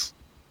on us.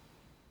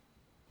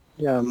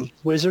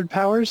 Wizard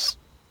powers.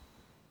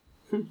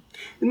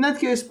 In that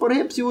case,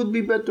 perhaps you would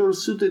be better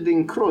suited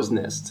in Crow's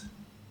Nest.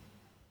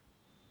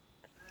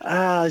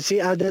 See,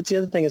 that's the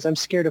other thing is I'm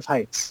scared of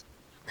heights.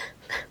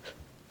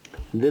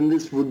 Then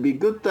this would be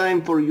good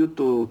time for you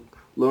to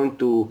learn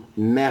to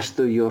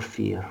master your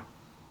fear.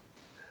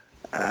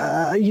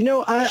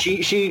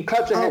 She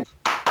claps her hands.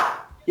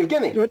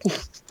 Evgeny,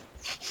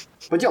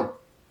 пойдем,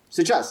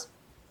 сейчас.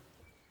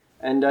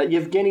 And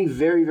Yevgeny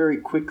very, very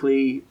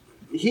quickly,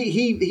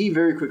 he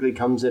very quickly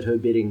comes at her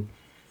bidding.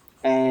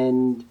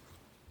 And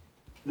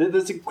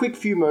there's a quick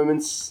few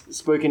moments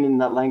spoken in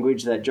that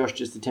language that Josh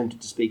just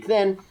attempted to speak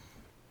then.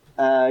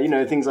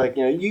 Things like,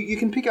 you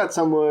can pick out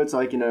some words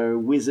like,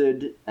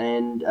 wizard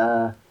and,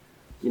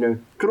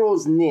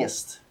 crow's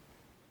nest.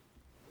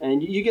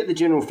 And you get the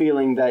general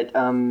feeling that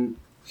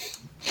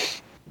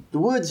the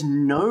words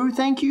no,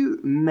 thank you,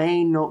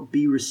 may not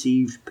be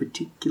received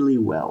particularly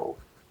well.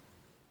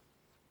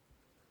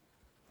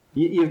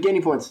 You have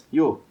any points.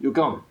 You're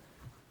gone.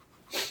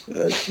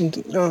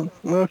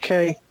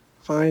 Okay,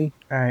 fine.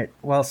 All right.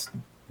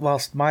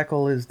 Whilst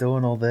Michael is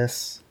doing all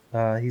this,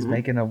 he's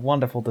making a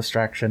wonderful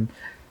distraction.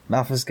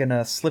 Malfa's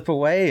gonna slip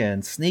away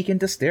and sneak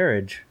into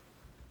steerage.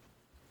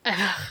 No.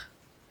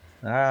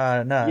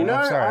 I'm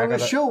sorry. I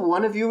was sure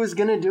one of you was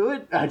gonna do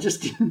it. I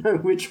just didn't know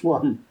which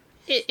one.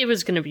 It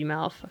was gonna be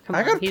Malf. Come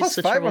on, I got he's plus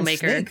the 5 on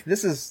troublemaker. sneak.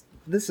 This is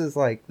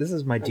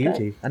my duty.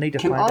 Okay. I need to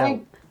find out.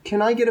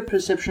 Can I get a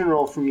perception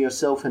roll from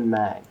yourself and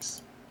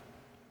Mags?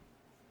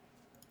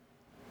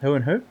 Who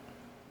and who?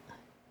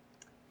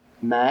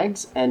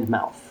 Mags and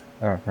Mouth.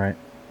 Oh, right.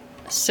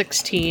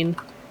 16.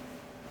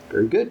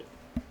 Very good.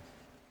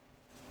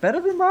 Better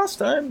than last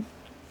time.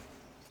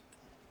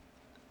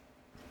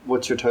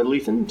 What's your total,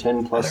 Ethan?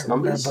 10 plus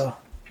numbers?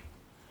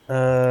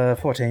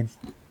 14.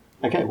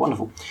 Okay,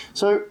 wonderful.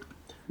 So,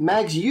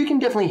 Mags, you can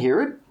definitely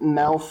hear it.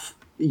 Mouth,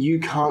 you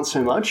can't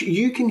so much.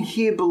 You can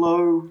hear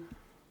below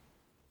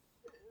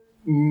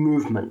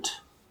movement.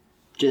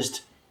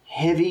 Just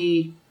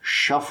heavy,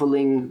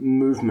 shuffling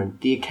movement.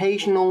 The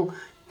occasional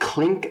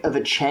clink of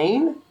a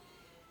chain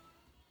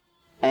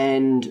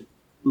and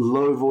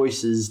low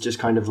voices just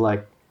kind of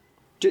like...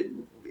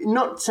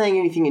 not saying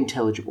anything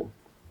intelligible.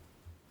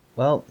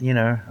 Well,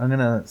 I'm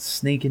gonna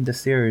sneak into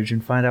steerage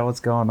and find out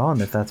what's going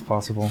on, if that's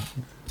possible.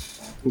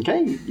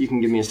 Okay, you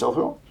can give me a stealth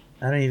roll.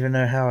 I don't even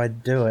know how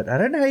I'd do it. I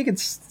don't know how you can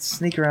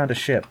sneak around a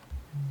ship.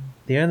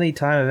 The only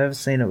time I've ever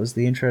seen it was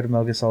the intro to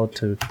Metal Gear Solid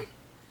 2.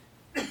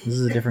 This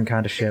is a different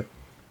kind of ship.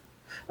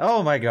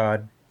 Oh my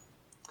god.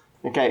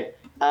 Okay,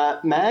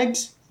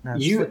 Mags,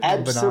 you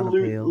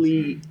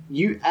absolutely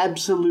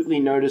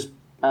notice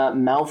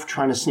Malf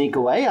trying to sneak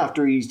away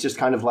after he's just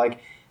kind of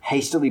like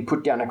hastily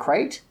put down a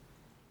crate.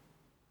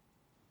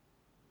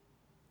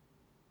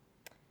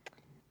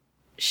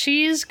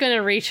 She's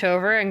gonna reach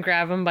over and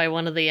grab him by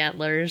one of the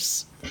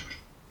antlers.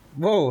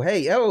 Whoa,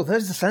 hey,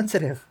 there's the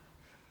sensitive.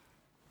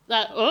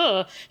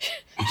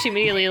 She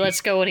immediately lets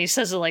go when he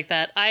says it like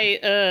that.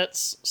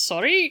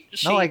 Sorry?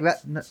 Not like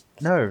that.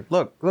 No,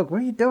 look, what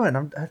are you doing?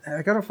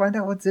 I gotta find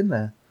out what's in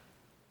there.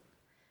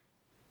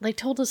 They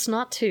told us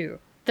not to.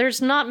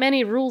 There's not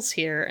many rules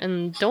here,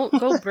 and don't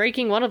go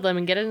breaking one of them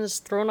and getting us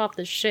thrown off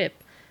the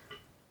ship.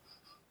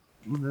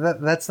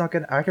 That's not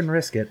gonna... I can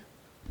risk it.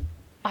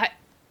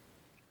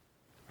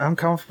 I'm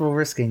comfortable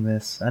risking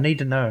this. I need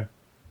to know.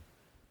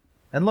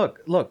 And look,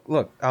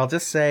 I'll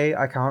just say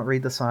I can't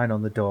read the sign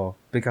on the door,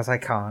 because I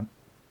can't.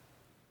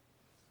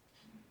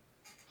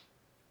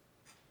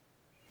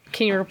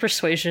 Can you roll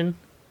persuasion?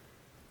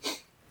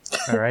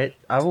 Alright,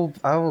 I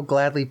will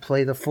gladly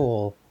play the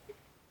fool.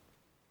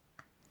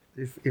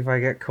 If I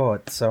get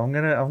caught. So I'm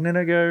gonna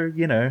go,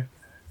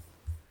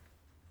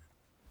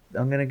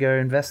 I'm gonna go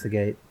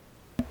investigate.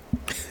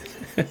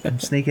 I'm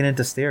sneaking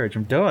into steerage.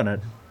 I'm doing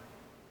it.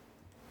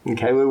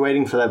 Okay, we're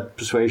waiting for that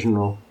persuasion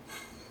roll.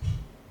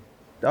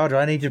 Oh, do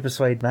I need to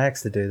persuade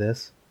Max to do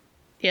this?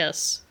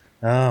 Yes.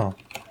 Oh.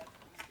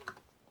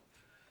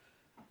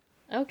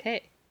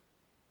 Okay.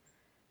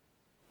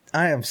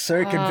 I am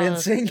so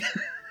convincing.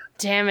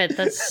 Damn it,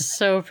 that's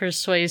so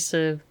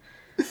persuasive.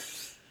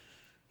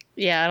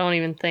 Yeah, I don't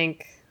even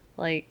think,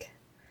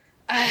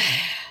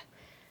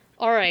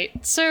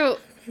 Alright, so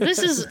this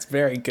is it's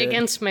very good.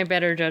 Against my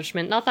better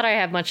judgment. Not that I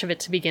have much of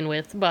it to begin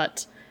with,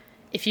 but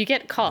if you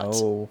get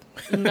caught,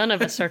 none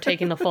of us are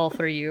taking the fall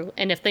for you.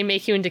 And if they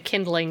make you into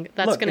kindling,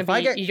 that's going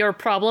to be your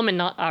problem and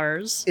not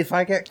ours. If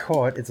I get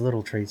caught, it's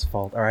Little Tree's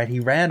fault. Alright, he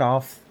ran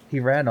off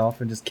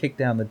and just kicked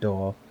down the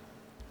door.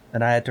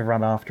 And I had to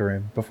run after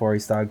him before he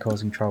started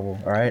causing trouble.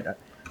 Alright?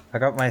 I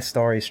got my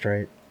story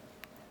straight.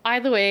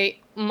 Either way,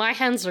 my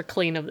hands are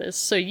clean of this,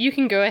 so you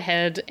can go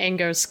ahead and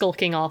go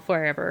skulking off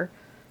wherever.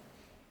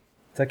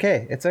 It's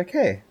okay. It's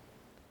okay.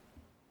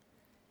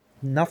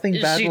 Nothing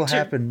bad will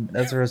happen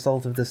as a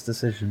result of this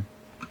decision.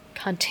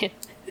 God damn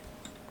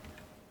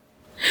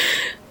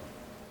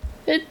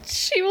it.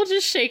 She will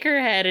just shake her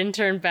head and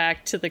turn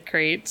back to the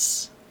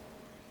crates.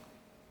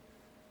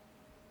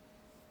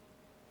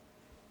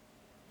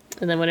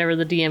 And then whenever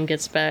the DM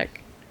gets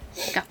back...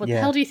 God, what the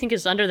hell do you think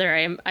is under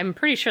there? I'm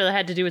pretty sure that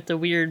had to do with the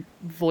weird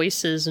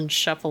voices and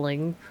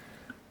shuffling.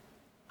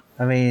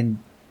 I mean,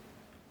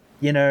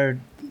 you know,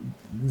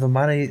 the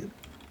money...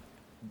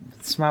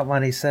 Smart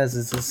Money says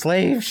it's a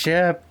slave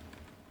ship.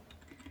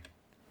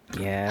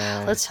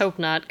 Yeah. Let's hope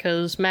not,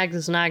 because Mags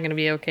is not going to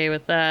be okay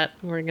with that.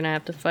 We're going to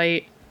have to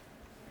fight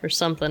or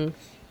something.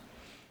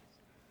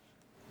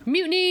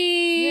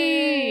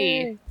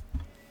 Mutiny!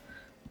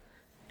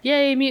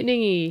 Yay,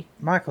 mutiny!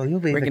 Michael, you'll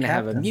be We're the gonna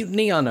captain. have a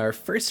mutiny on our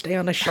first day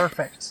on a ship.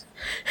 Perfect.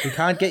 We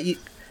can't get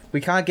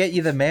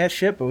you the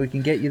mayorship, but we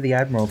can get you the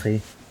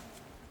admiralty.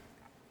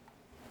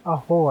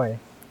 Ahoy.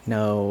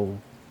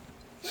 No.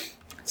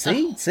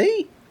 See?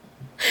 See?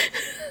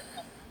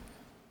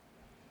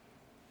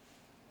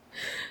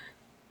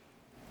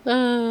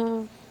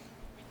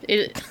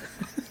 It,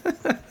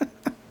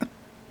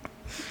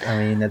 I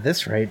mean, at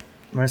this rate,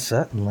 most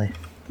certainly.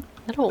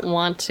 I don't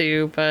want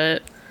to,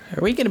 but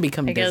Are we gonna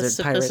become I guess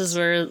desert if pirates? this is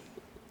where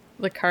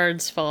the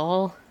cards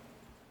fall.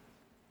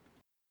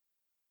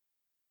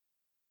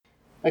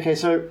 Okay,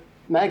 so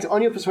Mags,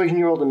 on your persuasion,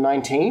 you rolled a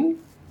 19.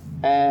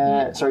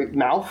 Sorry,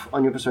 Malf,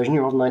 on your persuasion,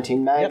 you rolled a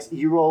 19. Mags,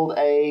 you rolled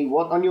a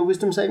what on your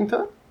wisdom saving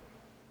throw?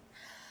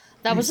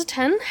 That was a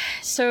 10.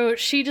 So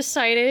she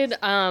decided,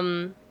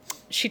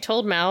 she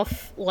told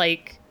Mouth,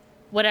 like,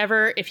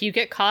 whatever, if you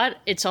get caught,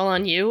 it's all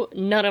on you.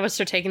 None of us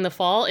are taking the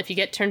fall. If you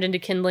get turned into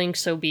kindling,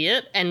 so be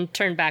it. And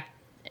turn back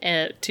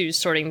to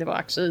sorting the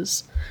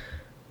boxes.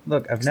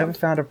 Look, I've never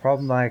found a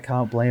problem that I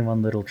can't blame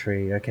on Little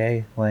Tree,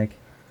 okay? Like,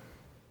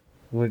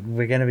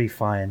 we're gonna be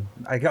fine.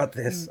 I got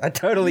this. I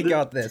totally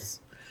got this.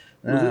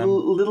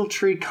 Little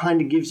Tree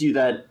kind of gives you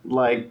that,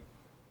 like,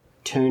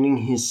 turning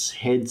his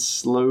head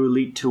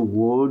slowly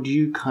toward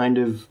you, kind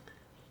of,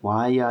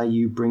 why are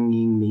you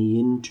bringing me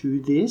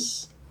into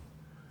this?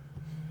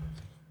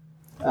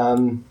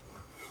 Okay,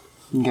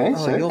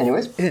 so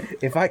anyways.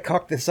 If I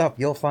cock this up,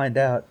 you'll find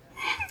out.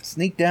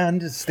 Sneak down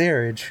to the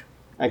steerage.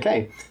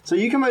 Okay, so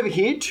you come over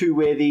here to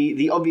where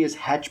the obvious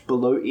hatch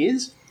below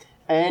is,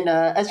 and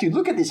as you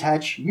look at this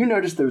hatch, you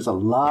notice there's a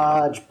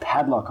large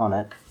padlock on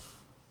it.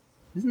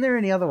 Isn't there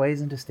any other ways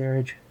into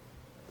steerage?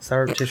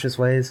 Surreptitious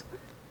ways?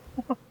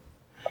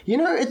 You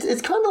know,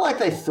 it's kind of like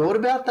they thought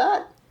about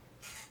that.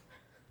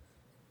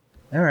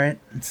 Alright,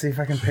 let's see if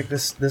I can pick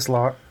this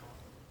lock.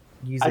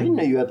 I didn't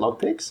know you had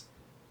lockpicks.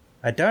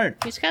 I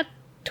don't. He's got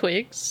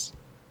twigs.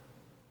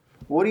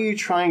 What are you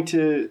trying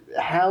to...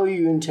 How are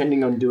you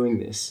intending on doing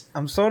this?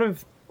 I'm sort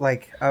of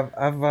like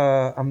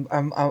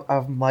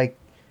I'm like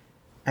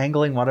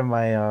angling one of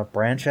my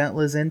branch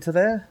antlers into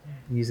there,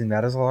 using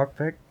that as a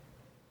lockpick.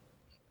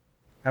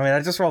 I mean, I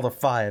just rolled a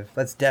 5.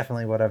 That's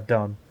definitely what I've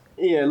done.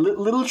 Yeah,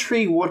 Little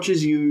Tree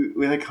watches you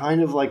with a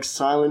kind of like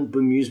silent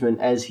bemusement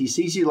as he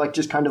sees you like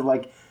just kind of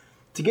like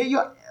to get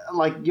your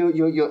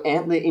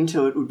antler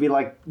into it would be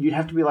like you'd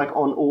have to be like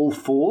on all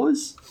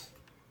fours,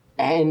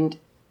 and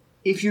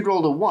if you'd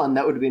rolled a 1,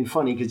 that would have been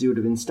funny because you would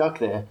have been stuck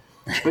there.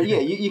 But yeah,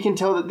 you can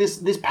tell that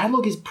this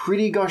padlock is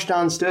pretty gosh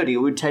darn sturdy. It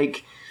would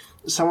take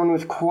someone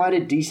with quite a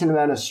decent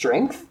amount of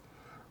strength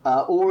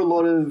or a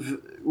lot of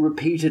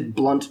repeated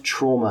blunt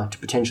trauma to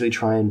potentially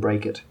try and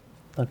break it.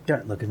 Look,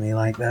 don't look at me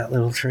like that,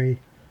 Little Tree.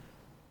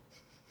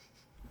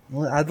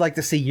 I'd like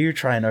to see you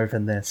try and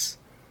open this.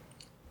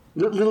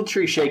 Little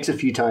Tree shakes a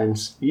few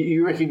times.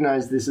 You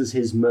recognize this as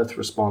his mirth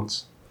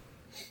response.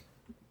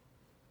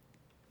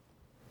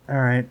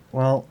 Alright,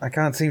 well, I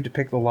can't seem to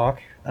pick the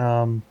lock.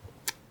 Am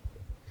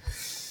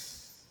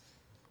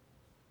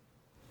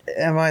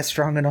I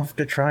strong enough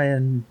to try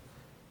and,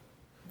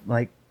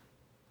 like...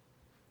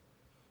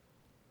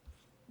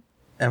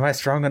 Am I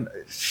strong enough...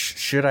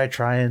 Should I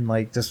try and,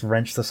 like, just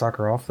wrench the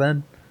sucker off,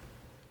 then?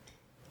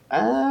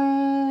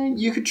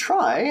 You could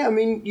try. I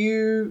mean,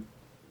 you...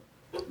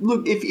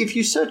 Look, if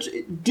you search...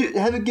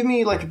 Give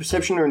me, like, a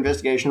perception or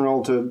investigation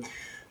roll to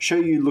show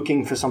you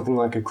looking for something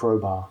like a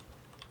crowbar.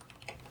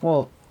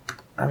 Well,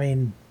 I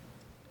mean...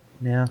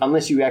 Yeah.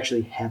 Unless you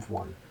actually have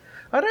one.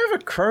 I don't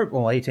have a crowbar...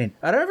 Well, 18.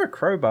 I don't have a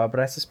crowbar, but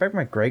I suspect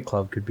my great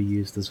club could be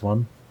used as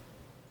one.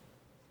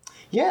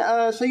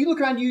 Yeah, so you look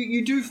around,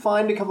 you do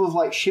find a couple of,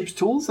 like, ship's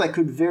tools that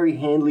could very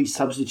handily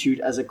substitute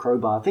as a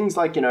crowbar. Things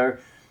like, you know,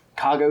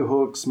 cargo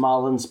hooks,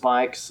 marlin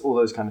spikes, all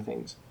those kind of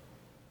things.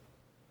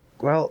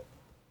 Well,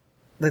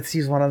 let's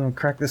use one of them and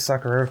crack this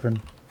sucker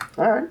open.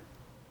 Alright.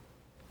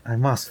 I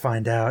must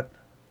find out.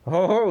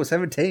 Oh,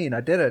 17,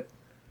 I did it.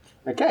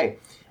 Okay.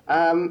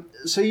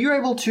 So you're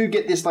able to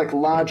get this, like,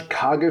 large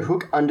cargo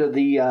hook under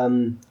the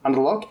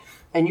lock,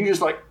 and you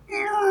just, like...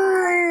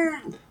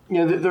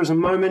 You know, there's a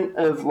moment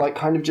of, like,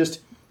 kind of just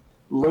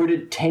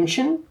loaded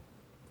tension,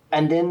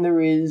 and then there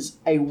is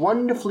a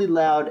wonderfully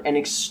loud and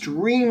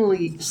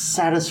extremely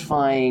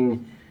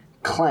satisfying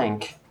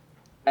clank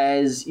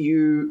as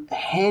you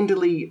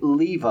handily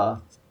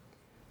lever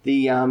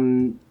the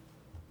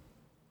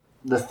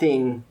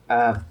thing.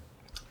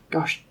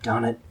 Gosh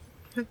darn it!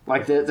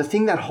 Like the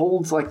thing that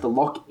holds like the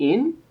lock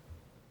in.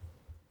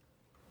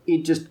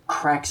 It just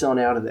cracks on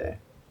out of there.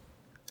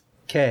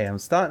 Okay, I'm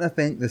starting to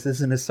think this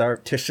isn't as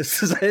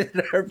surreptitious as I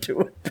had hoped it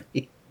would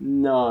be.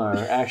 No,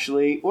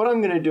 actually, what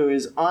I'm going to do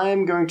is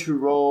I'm going to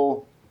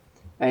roll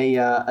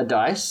a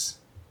dice,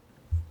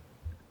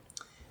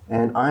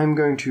 and I'm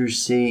going to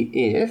see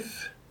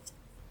if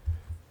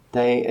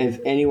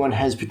anyone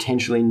has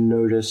potentially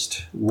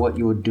noticed what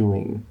you're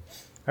doing.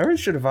 I really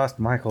should have asked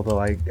Michael to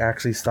like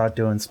actually start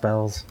doing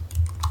spells.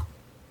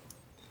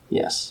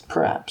 Yes,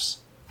 perhaps.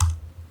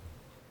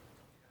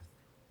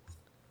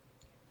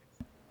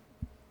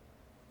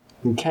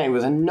 Okay,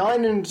 with a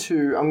 9 and a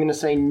 2, I'm going to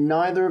say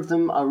neither of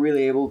them are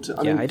really able to...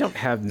 I don't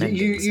have mending,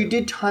 You so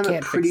did time it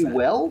can't pretty fix that.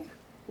 well.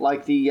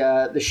 Like,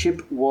 the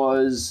ship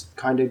was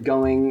kind of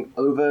going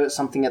over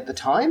something at the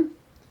time.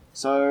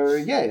 So,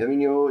 yeah, I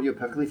mean, you're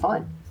perfectly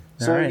fine.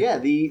 So, Alright. yeah,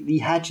 the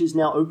hatch is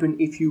now open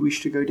if you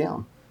wish to go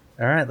down.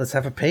 Alright, let's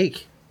have a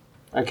peek.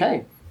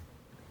 Okay.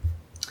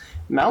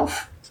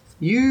 Malf,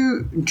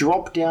 you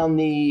drop down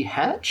the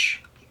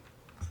hatch.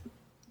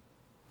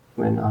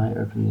 When I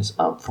open this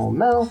up for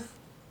Malf...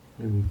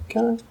 There we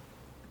go.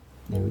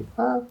 There we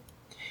are.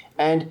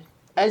 And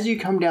as you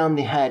come down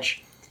the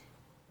hatch,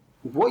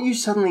 what you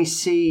suddenly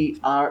see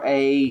are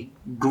a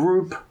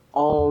group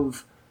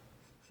of,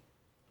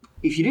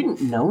 if you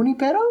didn't know any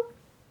better,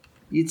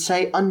 you'd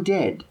say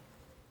undead.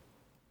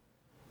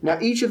 Now,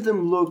 each of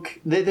them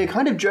they're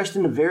kind of dressed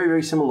in a very,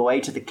 very similar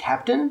way to the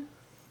captain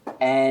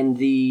and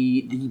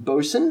the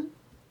bosun.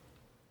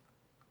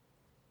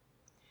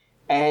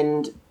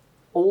 And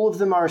all of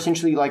them are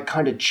essentially like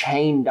kind of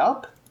chained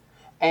up.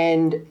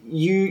 And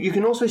you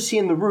can also see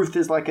in the roof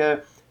there's like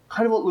a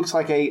kind of what looks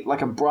like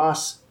a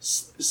brass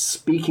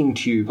speaking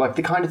tube, like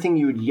the kind of thing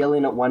you would yell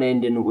in at one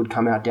end and it would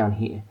come out down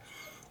here.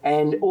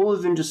 And all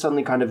of them just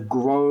suddenly kind of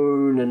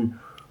groan and...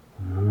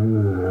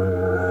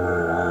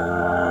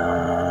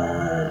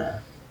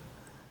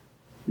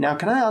 Now,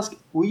 can I ask,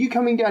 were you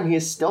coming down here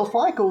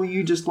stealth-like or were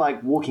you just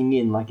like walking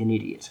in like an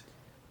idiot?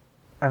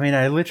 I mean,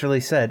 I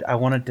literally said I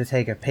wanted to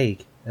take a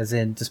peek, as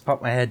in just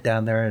pop my head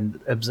down there and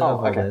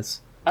observe all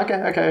this.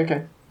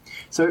 Okay.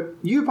 So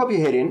you pop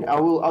your head in. I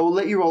will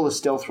let you roll a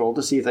stealth roll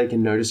to see if they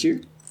can notice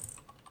you.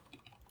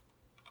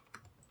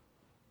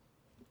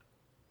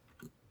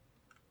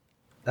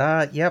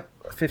 Yep,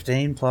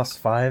 15 plus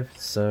 5,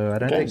 so I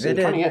don't think so they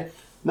did. 20, yeah.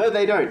 No,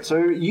 they don't. So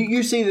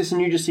you see this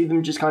and you just see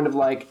them just kind of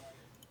like,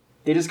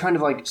 they're just kind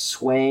of like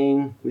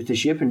swaying with the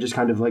ship and just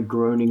kind of like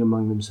groaning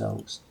among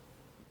themselves.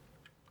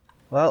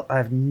 Well, I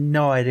have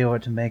no idea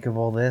what to make of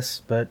all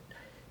this, but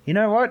you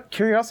know what?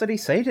 Curiosity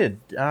sated.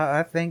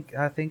 I think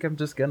I'm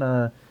just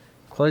gonna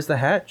close the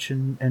hatch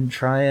and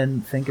try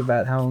and think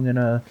about how I'm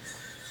gonna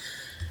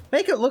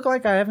make it look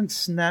like I haven't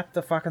snapped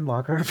the fucking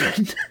lock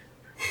open.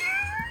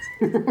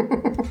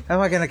 How am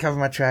I gonna cover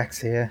my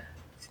tracks here?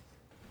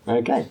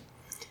 Okay.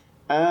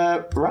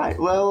 Right.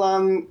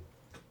 Well,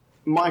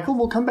 Michael,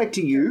 we'll come back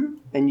to you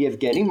and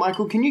Yevgeny.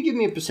 Michael, can you give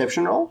me a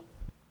perception roll?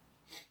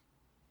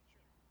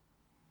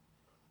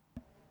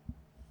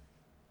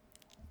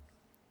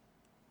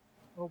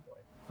 Oh boy.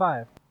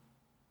 5.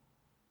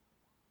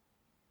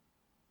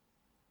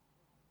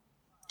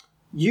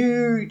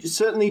 You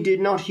certainly did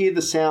not hear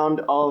the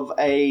sound of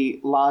a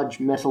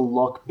large metal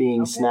lock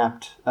being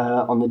snapped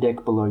on the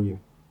deck below you.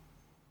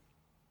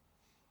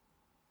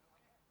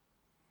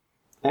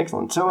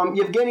 Excellent. So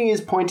Yevgeny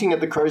is pointing at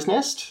the crow's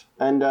nest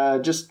and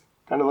just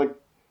kind of like,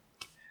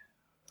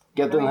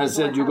 Captain has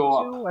said you go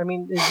up. I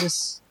mean, is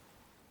this...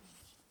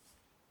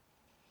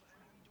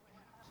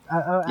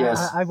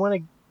 Yes. I want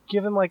to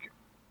give him like...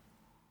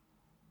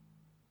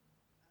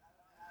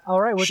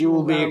 All right. She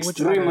will be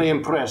extremely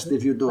impressed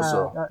if you do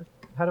so.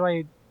 How do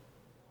I...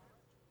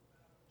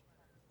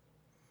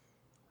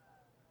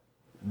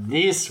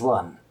 This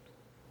one.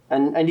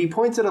 And he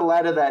points at a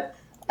ladder that,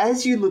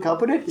 as you look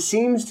up at it,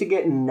 seems to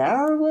get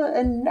narrower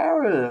and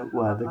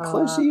narrower the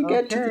closer you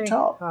get to the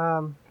top.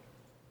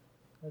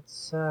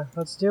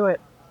 Let's do it.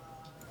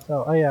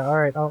 So, all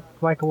right.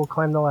 Michael will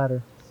climb the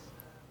ladder.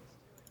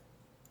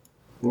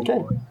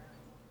 Okay.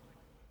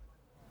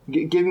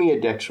 Give me a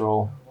dex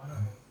roll.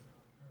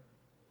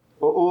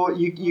 Or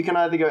you can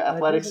either go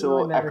athletics doesn't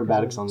really or matter 'cause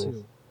acrobatics I'm on this.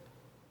 2.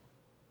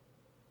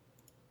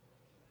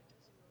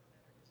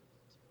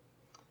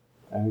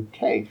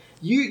 Okay.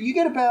 You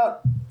get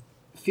about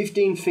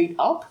 15 feet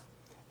up,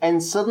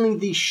 and suddenly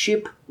the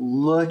ship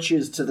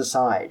lurches to the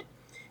side.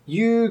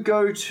 You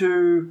go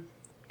to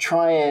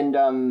try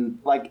and,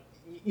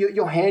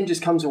 your hand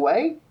just comes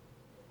away,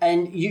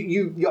 and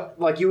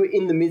you're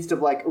in the midst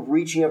of, like,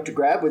 reaching up to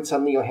grab when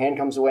suddenly your hand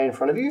comes away in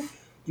front of you.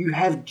 You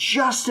have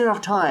just enough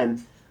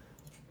time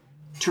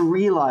to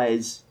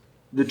realize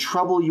the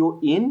trouble you're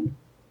in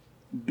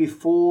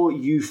before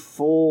you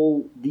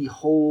fall the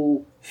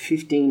whole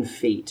 15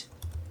 feet.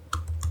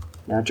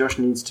 Now Josh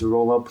needs to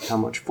roll up how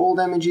much fall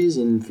damage is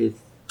in 5th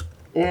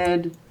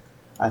Ed.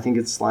 I think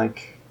it's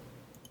like...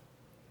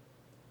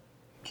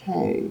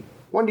 Okay.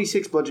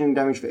 1d6 bludgeoning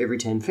damage for every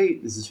 10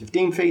 feet. This is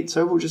 15 feet,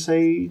 so we'll just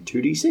say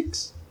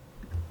 2d6.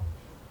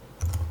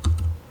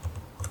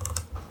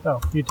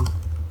 Oh, you do.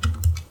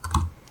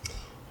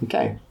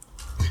 Okay.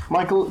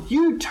 Michael,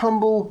 you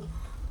tumble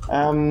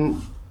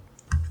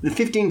the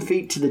 15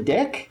 feet to the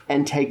deck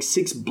and take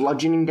 6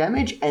 bludgeoning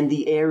damage, and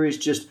the air is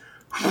just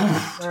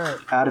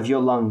out of your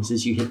lungs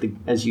as you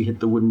hit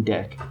the wooden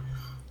deck.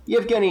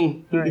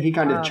 Yevgeny, he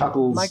kind of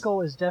chuckles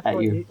Michael is at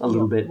definitely, you a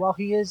little bit. While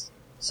he is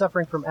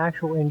suffering from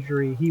actual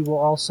injury, he will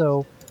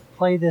also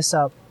play this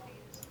up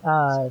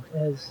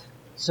as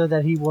so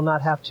that he will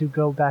not have to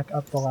go back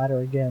up the ladder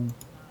again.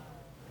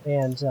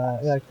 And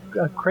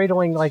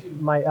cradling like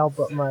my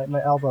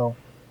elbow,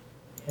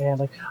 and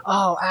like,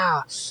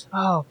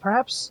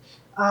 perhaps,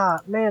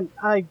 man,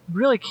 I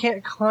really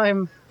can't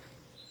climb.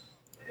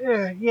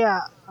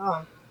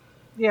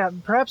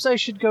 Perhaps I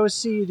should go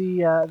see do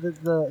you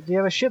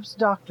have a ship's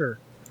doctor,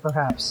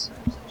 perhaps?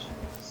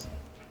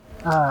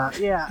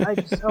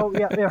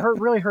 It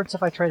really hurts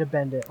if I try to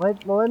bend it.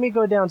 Let me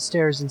go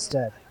downstairs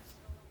instead.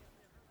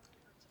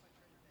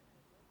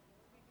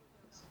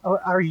 Oh,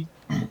 are you?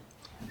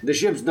 The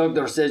ship's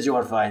doctor says you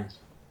are fine.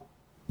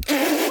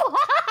 I'm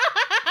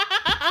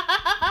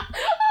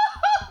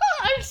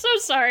so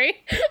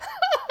sorry.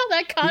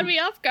 That caught me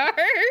off guard.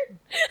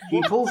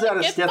 He pulls out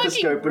a Get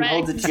stethoscope and fucking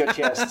holds it to your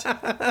chest.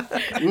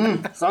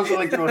 Sounds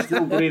like you are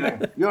still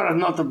breathing. You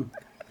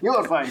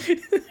are fine.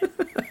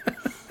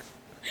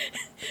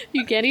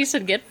 Yevgeny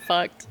said get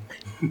fucked.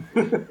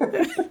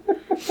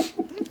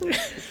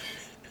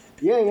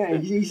 Yeah,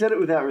 he said it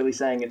without really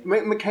saying it.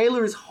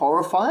 Michaela is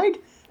horrified.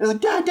 It's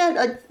like,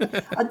 Dad,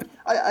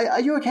 are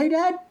you okay,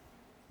 Dad?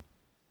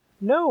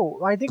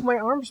 No, I think my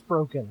arm's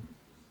broken.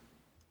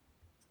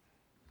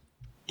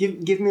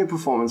 Give me a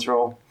performance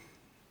roll.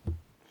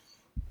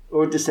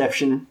 Or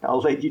deception.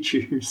 I'll let you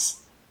choose.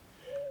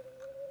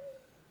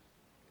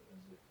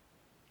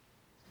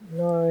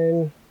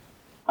 9.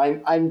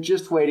 I'm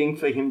just waiting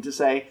for him to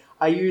say,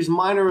 I use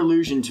minor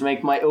illusion to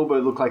make my elbow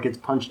look like it's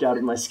punched out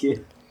of my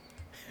skin.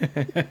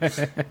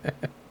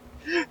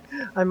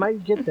 I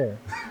might get there.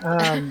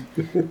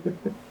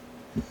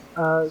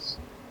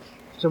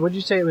 So would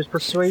you say it was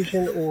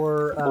persuasion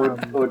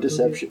or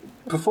deception?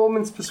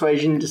 Performance,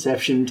 persuasion,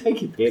 deception.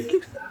 Take your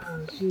pick.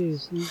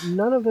 Jeez,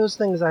 none of those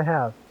things I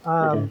have.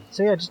 Okay.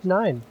 So yeah, just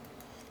 9.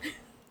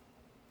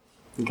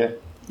 Okay.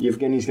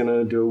 Yevgeny's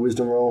gonna do a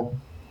wisdom roll.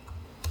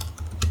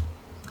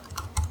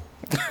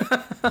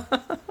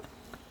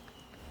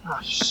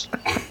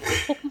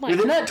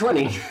 With a nat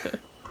 20.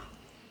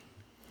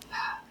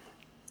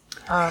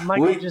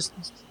 Michael just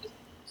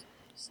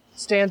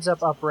stands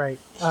up upright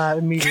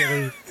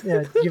immediately,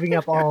 giving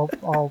up all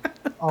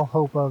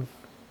hope of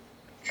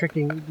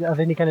tricking, of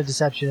any kind of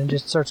deception, and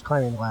just starts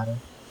climbing the ladder.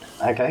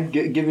 Okay,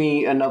 give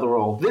me another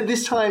roll.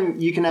 This time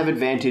you can have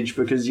advantage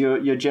because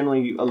you're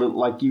generally a little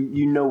like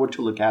you know what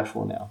to look out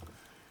for now.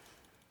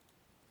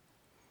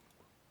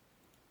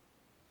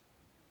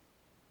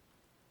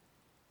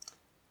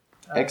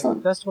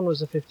 Excellent. The best one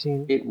was a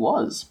 15. It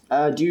was.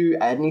 Do you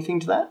add anything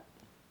to that?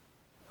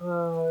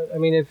 I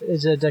mean, if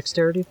is it a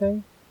dexterity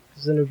thing?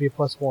 Because then it would be a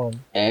 +1.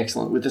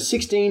 Excellent. With the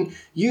 16,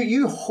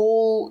 you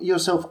haul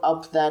yourself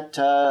up that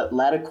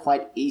ladder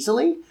quite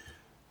easily,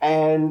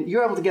 and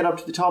you're able to get up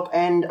to the top,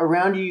 and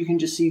around you can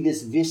just see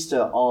this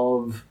vista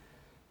of,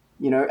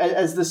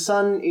 as the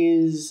sun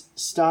is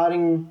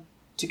starting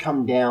to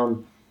come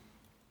down,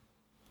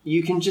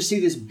 you can just see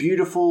this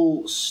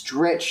beautiful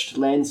stretched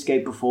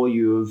landscape before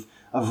you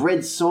of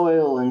red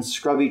soil and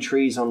scrubby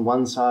trees on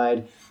one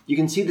side. You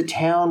can see the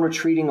town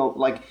retreating,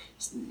 like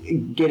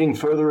getting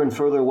further and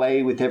further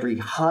away with every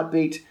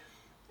heartbeat.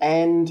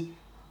 And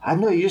I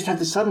don't know, you just have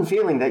the sudden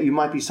feeling that you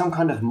might be some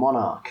kind of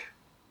monarch.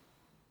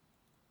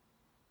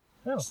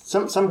 Oh,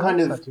 some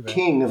kind of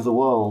king of the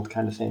world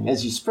kind of thing.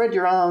 As you spread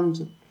your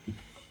arms.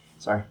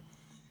 Sorry.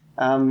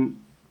 Sorry,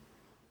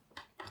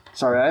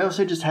 I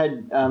also just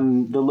had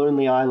the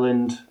Lonely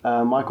Island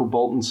Michael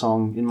Bolton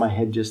song in my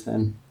head just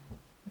then.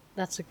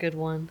 That's a good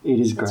one.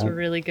 It is great. That's a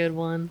really good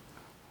one.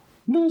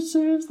 This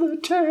is the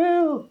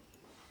tale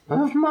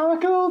of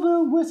Michael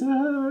the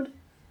Wizard.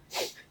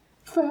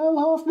 Fell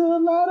off the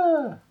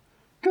ladder.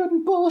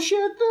 Couldn't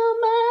bullshit the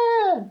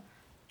man.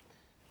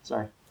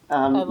 Sorry.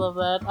 I love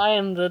that. I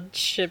am the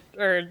ship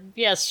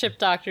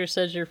doctor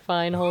says you're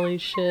fine. Holy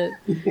shit.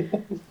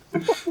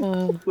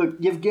 Look,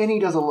 Yevgeny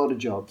does a lot of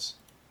jobs.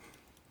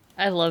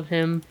 I love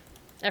him.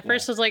 At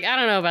first I was like, I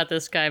don't know about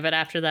this guy, but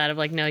after that I'm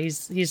like, no,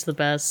 he's the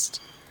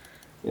best.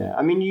 Yeah,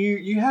 I mean,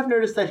 you have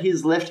noticed that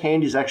his left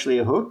hand is actually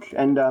a hook,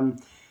 and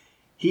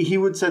he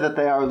would say that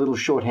they are a little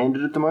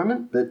short-handed at the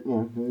moment, but,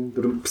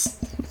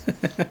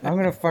 I'm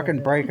gonna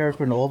fucking break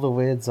open all the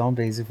weird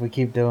zombies if we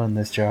keep doing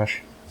this,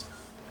 Josh.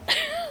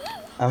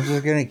 I'm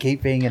just gonna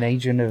keep being an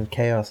agent of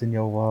chaos in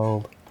your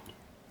world.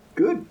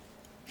 Good.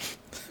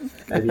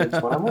 Maybe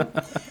that's what I want.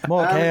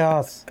 More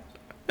chaos.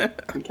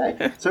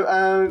 Okay,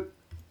 so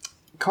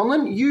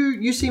Conlon,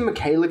 you see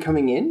Michaela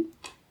coming in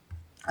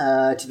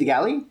to the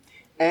galley,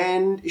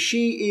 and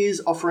she is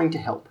offering to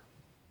help.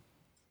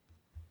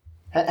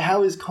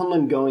 How is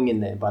Conlon going in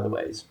there, by the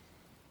ways?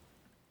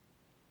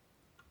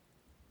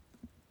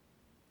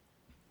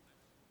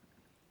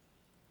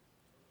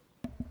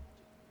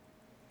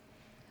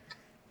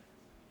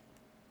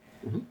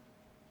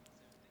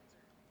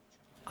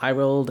 I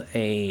rolled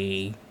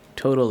a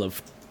total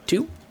of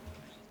 2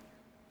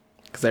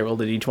 because I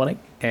rolled a d20,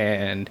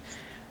 and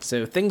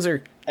so things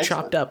are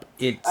chopped up.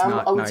 It's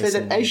not I would nice say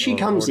that as she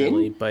comes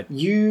orderly, in, but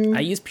you I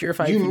use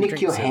purified you food nick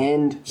drink, your so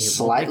hand it won't make us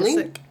slightly.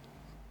 sick.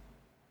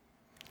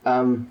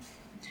 And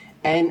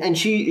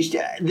she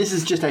this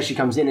is just as she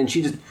comes in, and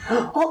she just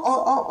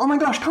oh my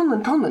gosh,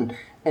 Conlon,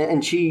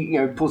 and she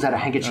pulls out a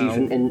handkerchief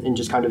and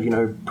just kind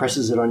of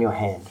presses it on your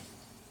hand.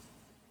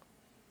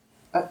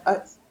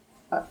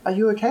 Are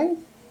you okay?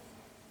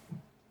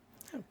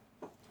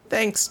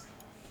 Thanks.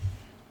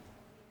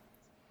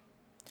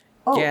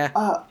 Oh, Yeah.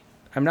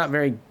 I'm not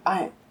very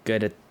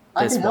good at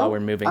I this can while help. we're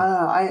moving.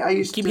 I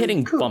used Keep to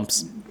hitting cook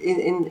bumps.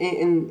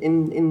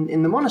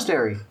 in the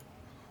monastery,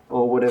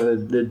 or whatever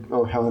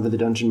or however the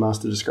dungeon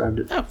master described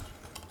it. Oh,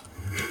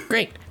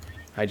 great.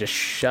 I just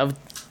shoved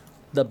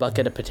the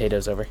bucket of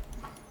potatoes over.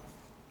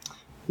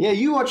 Yeah,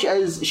 you watch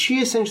as she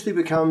essentially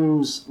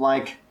becomes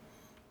like,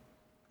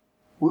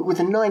 with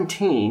a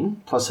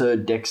 19 plus her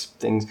dex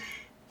things,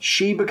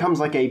 she becomes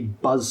like a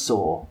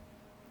buzzsaw,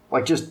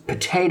 like just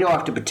potato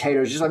after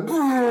potato, just like.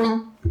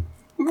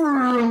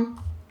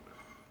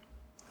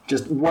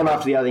 Just one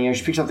after the other,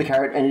 she picks up the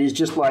carrot, and it is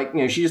just like,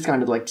 she just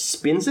kind of like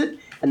spins it,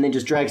 and then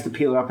just drags the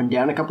peeler up and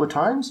down a couple of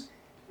times,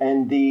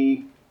 and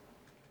the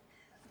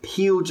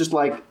peel just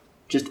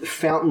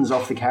fountains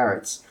off the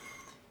carrots.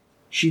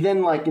 She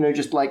then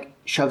just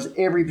shoves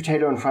every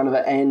potato in front of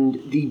her, and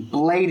the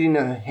blade in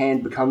her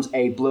hand becomes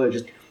a blur.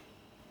 Just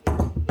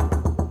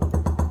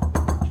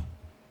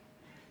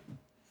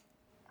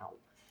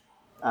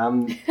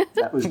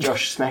that was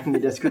Josh smacking the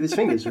desk with his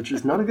fingers, which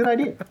is not a good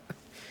idea.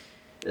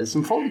 There's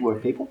some Foley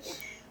work, people.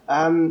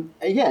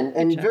 Again,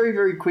 and very,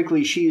 very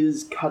quickly, she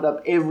has cut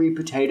up every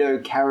potato,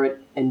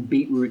 carrot, and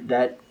beetroot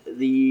that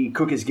the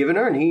cook has given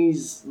her, and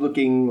he's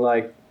looking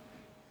like...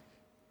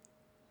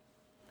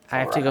 I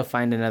have to go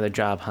find another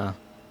job, huh?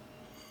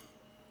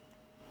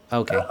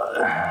 Okay.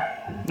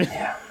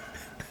 Yeah.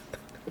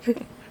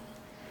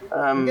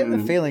 I'm getting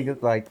the feeling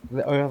that,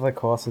 over the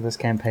course of this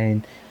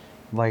campaign,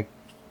 we're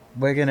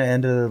gonna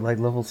end at,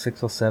 level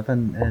 6 or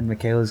 7, and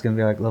Michaela's gonna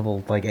be,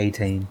 level,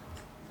 18.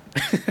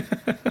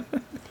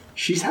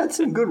 She's had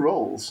some good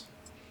rolls.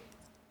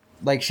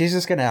 She's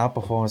just gonna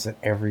outperform us at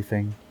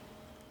everything.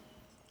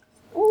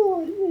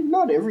 Well,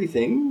 not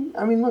everything.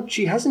 I mean, look,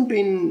 she hasn't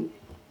been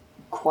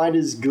quite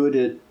as good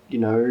at,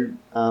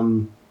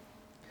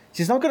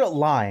 She's not good at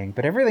lying,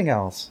 but everything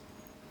else.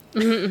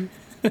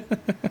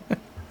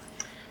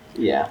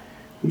 Yeah.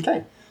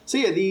 Okay. So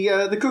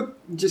yeah, the cook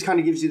just kind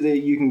of gives you the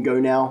 "you can go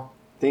now"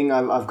 thing.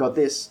 I've got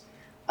this.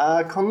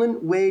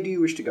 Conlon, where do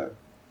you wish to go?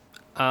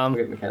 We'll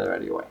get Michaela out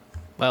of your way.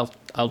 Well,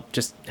 I'll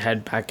just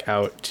head back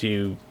out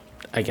to,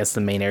 I guess,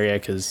 the main area,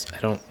 because I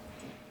don't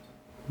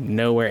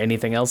know where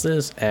anything else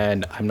is,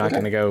 and I'm not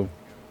going to go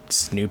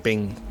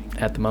snooping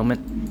at the moment.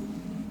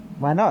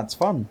 Why not? It's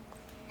fun.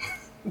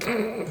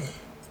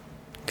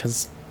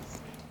 Because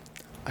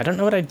I don't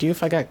know what I'd do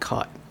if I got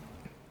caught.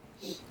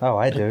 Oh,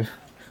 I do.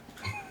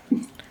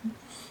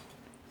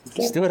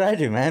 Just do what I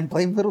do, man.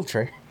 Blame Little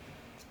Tree.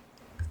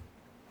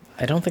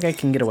 I don't think I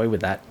can get away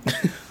with that.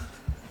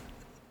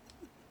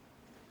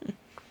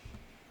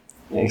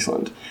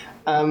 Excellent.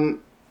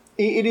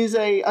 It is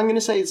I'm going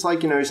to say it's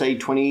say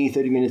 20,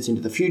 30 minutes into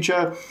the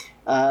future.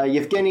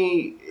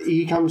 Yevgeny,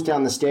 he comes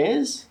down the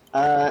stairs.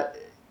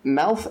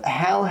 Malf,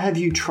 how have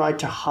you tried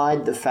to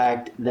hide the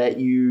fact that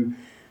you,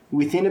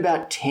 within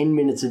about 10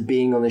 minutes of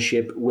being on the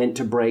ship, went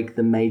to break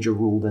the major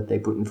rule that they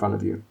put in front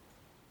of you?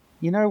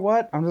 You know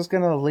what? I'm just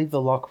gonna leave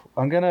the lock.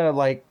 I'm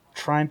gonna,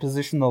 try and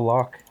position the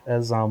lock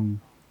as,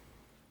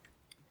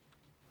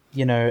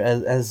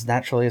 as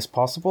naturally as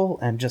possible,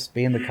 and just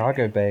be in the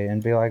cargo bay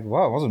and be like,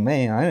 well, it wasn't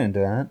me, I didn't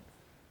do that.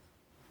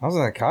 I was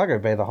in the cargo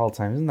bay the whole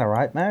time, isn't that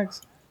right,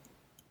 Mags?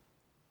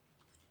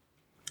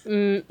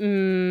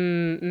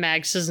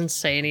 Max doesn't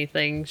say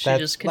anything. She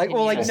just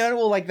continues.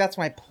 That's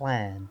my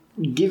plan.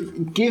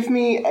 Give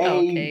me a...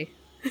 okay.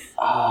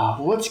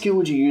 What skill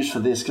would you use for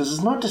this? Because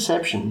it's not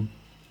deception.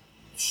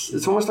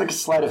 It's almost like a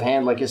sleight of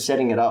hand, like you're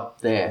setting it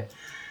up there.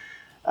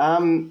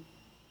 Yeah,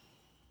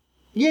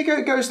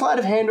 go sleight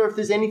of hand, or if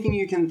there's anything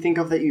you can think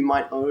of that you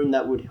might own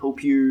that would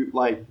help you,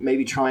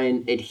 maybe try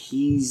and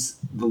adhese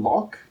the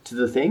lock to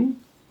the thing,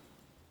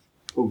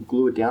 or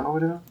glue it down or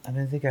whatever. I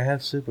don't think I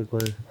have super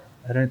glue.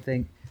 I don't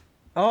think...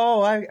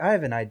 Oh, I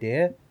have an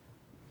idea.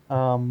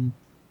 Do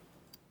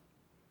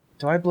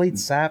I bleed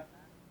sap?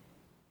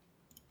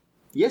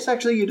 Yes,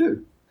 actually you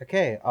do.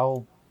 Okay,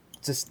 I'll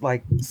just,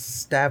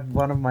 stab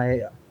one of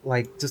my,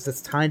 just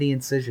this tiny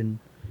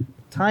incision.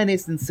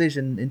 Tiniest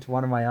incision into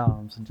one of my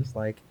arms, and just,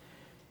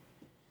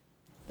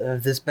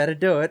 this better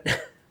do it.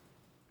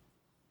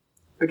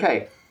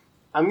 Okay.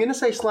 I'm going to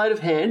say sleight of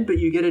hand, but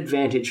you get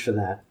advantage for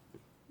that.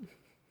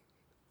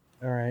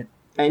 All right.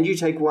 And you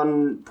take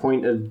 1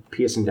 point of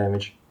piercing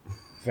damage.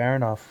 Fair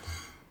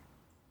enough.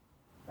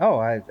 Oh,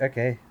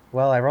 okay.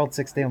 Well, I rolled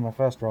 16 on my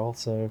first roll,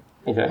 so...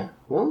 Okay.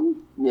 Well,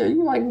 yeah,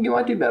 you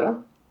might do better.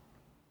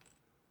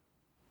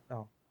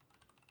 Oh.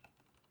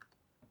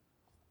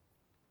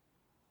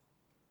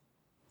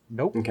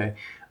 Nope. Okay.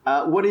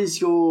 What is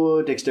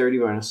your dexterity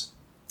bonus?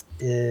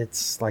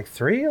 It's like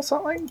 3 or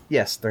something?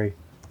 Yes, 3.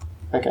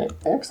 Okay,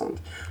 excellent.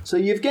 So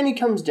Yevgeny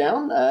comes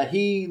down.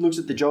 He looks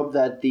at the job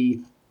that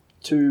the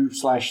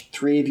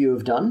 2/3 of you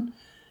have done,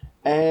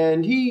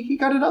 and he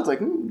kind of does like,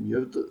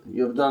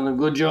 you've done a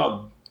good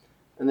job.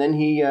 And then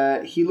he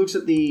looks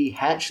at the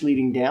hatch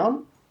leading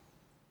down,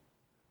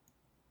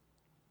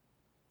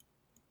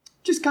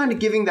 just kind of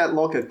giving that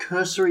lock a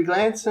cursory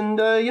glance, and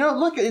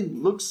look, it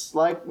looks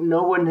like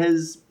no one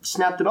has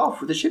snapped it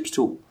off with the ship's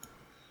tool.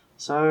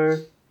 So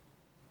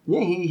yeah,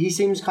 he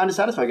seems kind of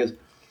satisfied. He goes,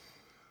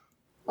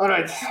 all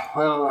right,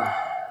 well,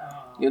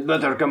 you'd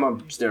better come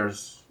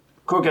upstairs.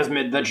 Cook has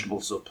made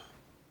vegetable soup.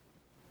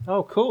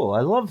 Oh, cool.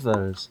 I love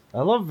those.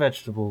 I love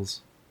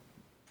vegetables.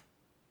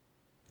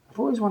 I've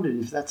always wondered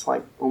if that's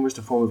like almost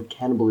a form of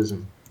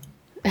cannibalism.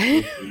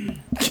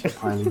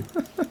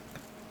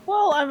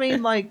 Well, I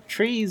mean, like,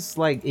 trees,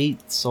 like,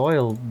 eat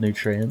soil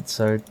nutrients,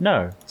 so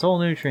no. It's all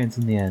nutrients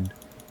in the end.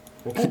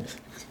 Okay,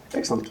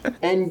 excellent.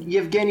 And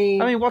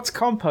Yevgeny... I mean, what's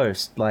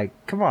compost? Like,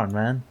 come on,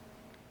 man.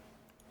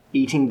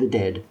 Eating the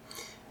dead.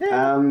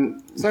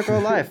 Circle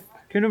of life.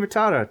 Kuna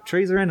Matata.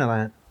 Trees are into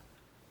that.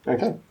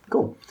 Okay,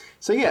 cool.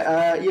 So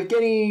yeah,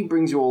 Yevgeny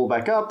brings you all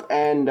back up,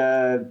 and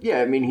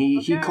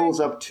he calls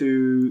up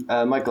to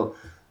Michael.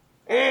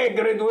 Hey,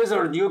 Great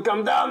Wizard, you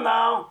come down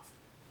now.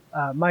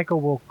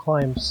 Michael will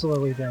climb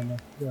slowly down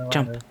the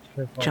ladder.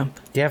 Jump.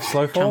 Do you have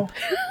slow fall?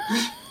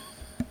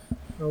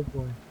 Oh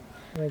boy.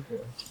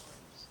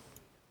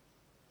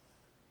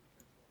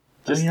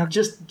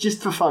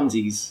 Just for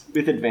funsies,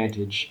 with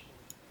advantage.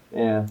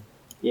 Yeah.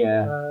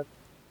 Here.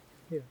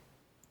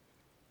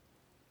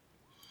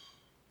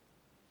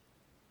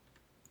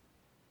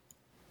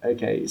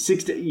 Okay,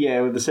 16.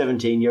 Yeah, with the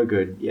 17, you're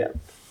good. Yeah.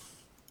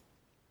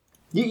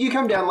 You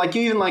come down, like,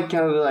 you even, like,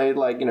 kind of,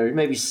 like,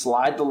 maybe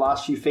slide the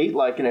last few feet,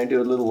 like,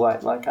 do a little,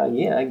 like,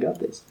 yeah, I got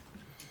this.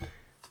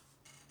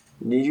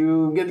 Did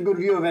you get a good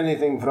view of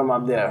anything from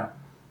up there?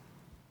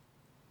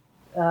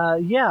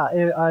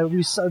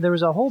 We saw there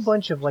was a whole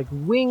bunch of, like,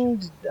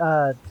 winged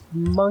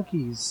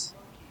monkeys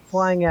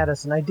flying at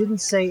us, and I didn't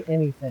say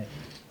anything.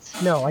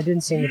 No, I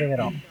didn't say anything at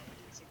all.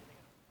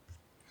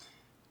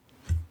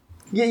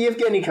 Yeah,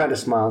 Yevgeny kind of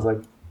smiles,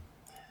 like,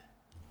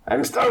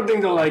 I'm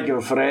starting to like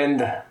you,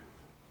 friend.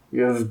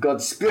 You've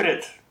got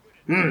spirit.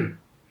 And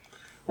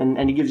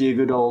he gives you a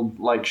good old,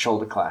 like,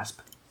 shoulder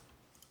clasp.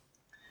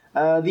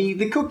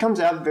 The cook comes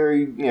out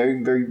very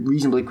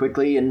reasonably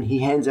quickly, and he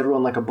hands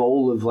everyone, like, a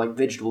bowl of, like,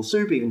 vegetable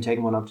soup, even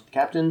taking one up to the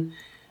captain.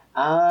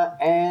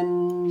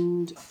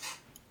 And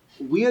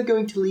we are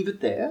going to leave it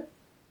there.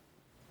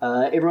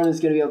 Everyone is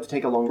going to be able to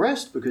take a long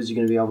rest, because you're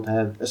going to be able to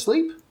have a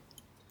sleep.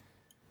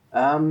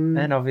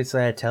 And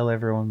obviously I tell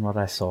everyone what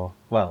I saw.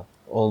 Well,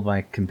 all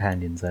my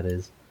companions, that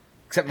is.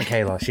 Except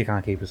Michaela, she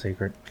can't keep a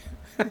secret.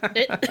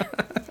 I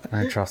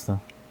don't trust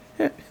her.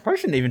 Probably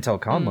shouldn't even tell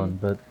Conlon,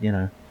 but,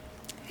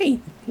 Hey.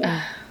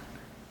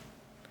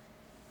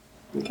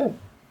 Okay.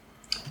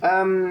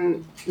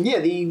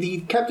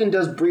 The captain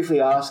does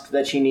briefly ask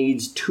that she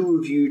needs 2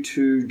 of you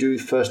to do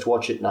first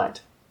watch at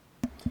night.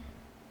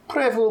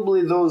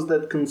 Preferably those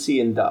that can see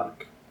in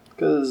dark,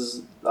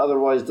 because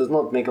otherwise does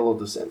not make a lot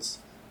of sense.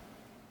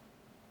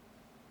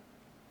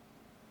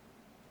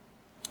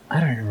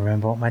 I don't even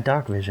remember what my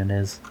dark vision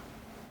is.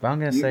 But I'm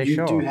going to say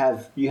sure.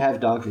 You have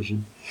dark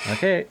vision.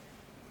 Okay.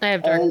 I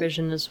have dark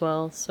vision as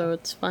well, so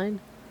it's fine.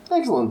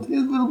 Excellent.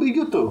 It will be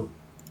good too.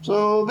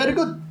 So, very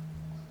good.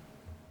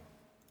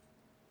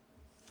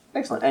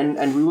 Excellent.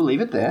 And we will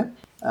leave it there.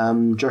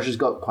 Josh has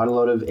got quite a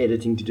lot of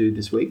editing to do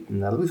this week,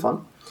 and that'll be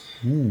fun.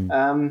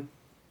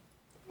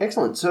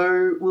 Excellent.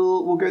 So,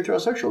 we'll go through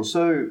our socials.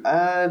 So,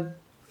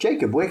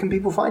 Jacob, where can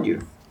people find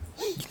you?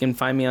 You can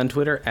find me on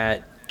Twitter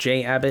at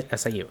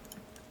JAbbottSIU.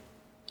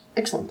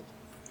 Excellent.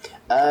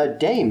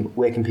 Dame,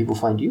 where can people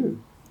find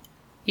you?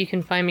 You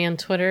can find me on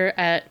Twitter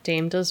at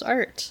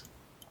DameDoesArt.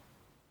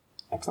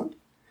 Excellent.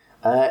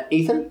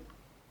 Ethan?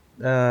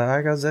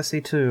 I got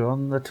Zessie2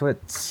 on the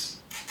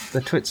Twits.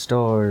 The Twit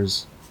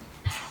stores.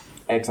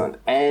 Excellent.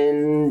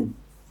 And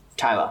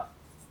Tyler?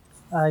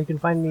 You can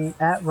find me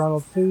at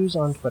Ronald Foos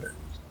on Twitter.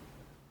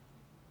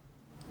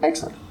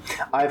 Excellent.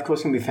 I, of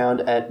course, can be found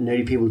at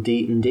Nerdy People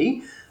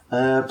D&D.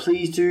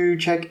 Please do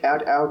check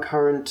out our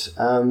current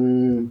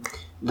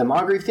The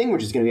Margrave thing,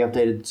 which is going to be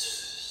updated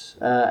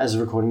as a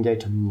recording day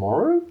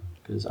tomorrow,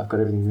 because I've got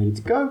everything ready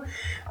to go.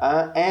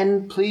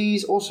 And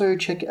please also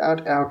check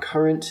out our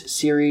current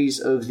series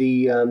of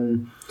the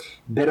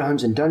Better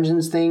Homes and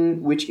Dungeons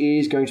thing, which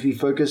is going to be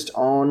focused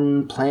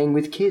on playing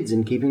with kids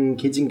and keeping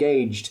kids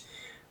engaged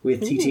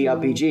with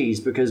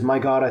TTRPGs, because, my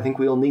God, I think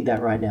we all need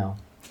that right now.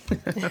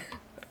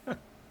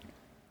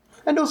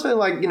 And also,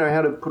 like,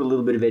 how to put a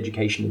little bit of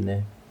education in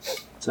there.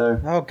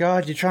 So, Oh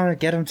god, you're trying to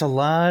get him to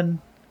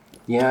learn?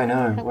 yeah, I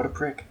know. What a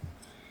prick.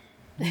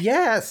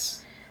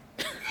 Yes!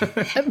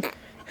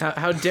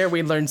 How dare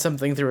we learn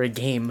something through a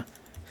game?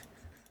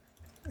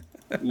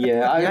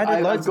 Yeah, I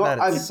did loads of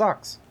that. It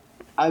sucks.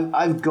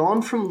 I've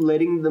gone from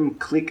letting them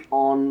click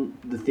on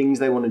the things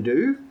they want to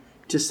do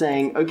to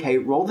saying, okay,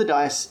 roll the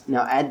dice,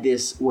 now add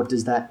this,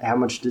 how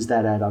much does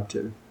that add up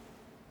to?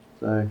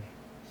 So,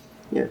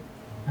 yeah.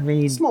 I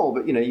mean, Small,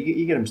 but,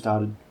 you get them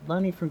started.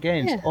 learning from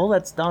games. Yeah. All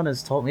that's done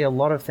is taught me a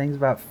lot of things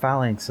about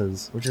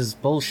phalanxes, which is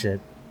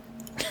bullshit.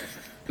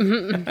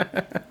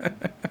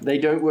 They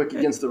don't work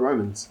against the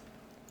Romans.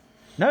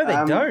 No, they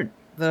don't.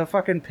 The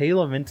fucking peel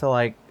them into,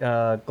 like,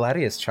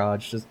 Gladius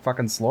charge just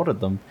fucking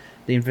slaughtered them.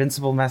 The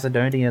invincible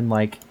Macedonian,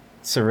 like,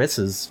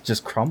 sarissas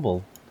just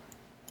crumble.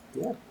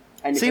 Yeah.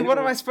 And See, what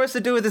am I supposed to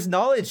do with this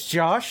knowledge,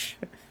 Josh?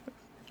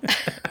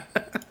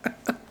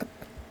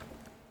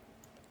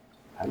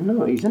 I don't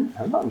know, Ethan.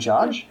 I'm not in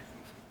charge.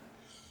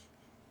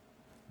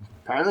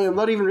 Apparently, I'm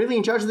not even really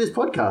in charge of this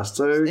podcast,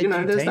 so, there's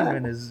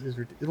Entertainment that. is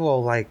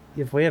well, like,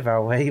 if we have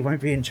our way, you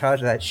won't be in charge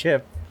of that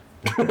ship.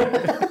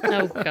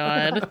 Oh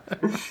God.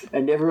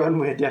 And everyone,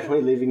 we're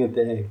definitely leaving it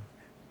there.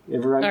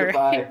 Everyone, All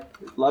goodbye.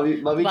 right. Love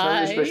each other,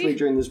 Bye. especially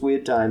during this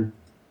weird time.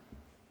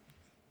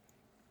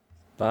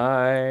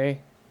 Bye.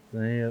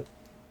 Yep.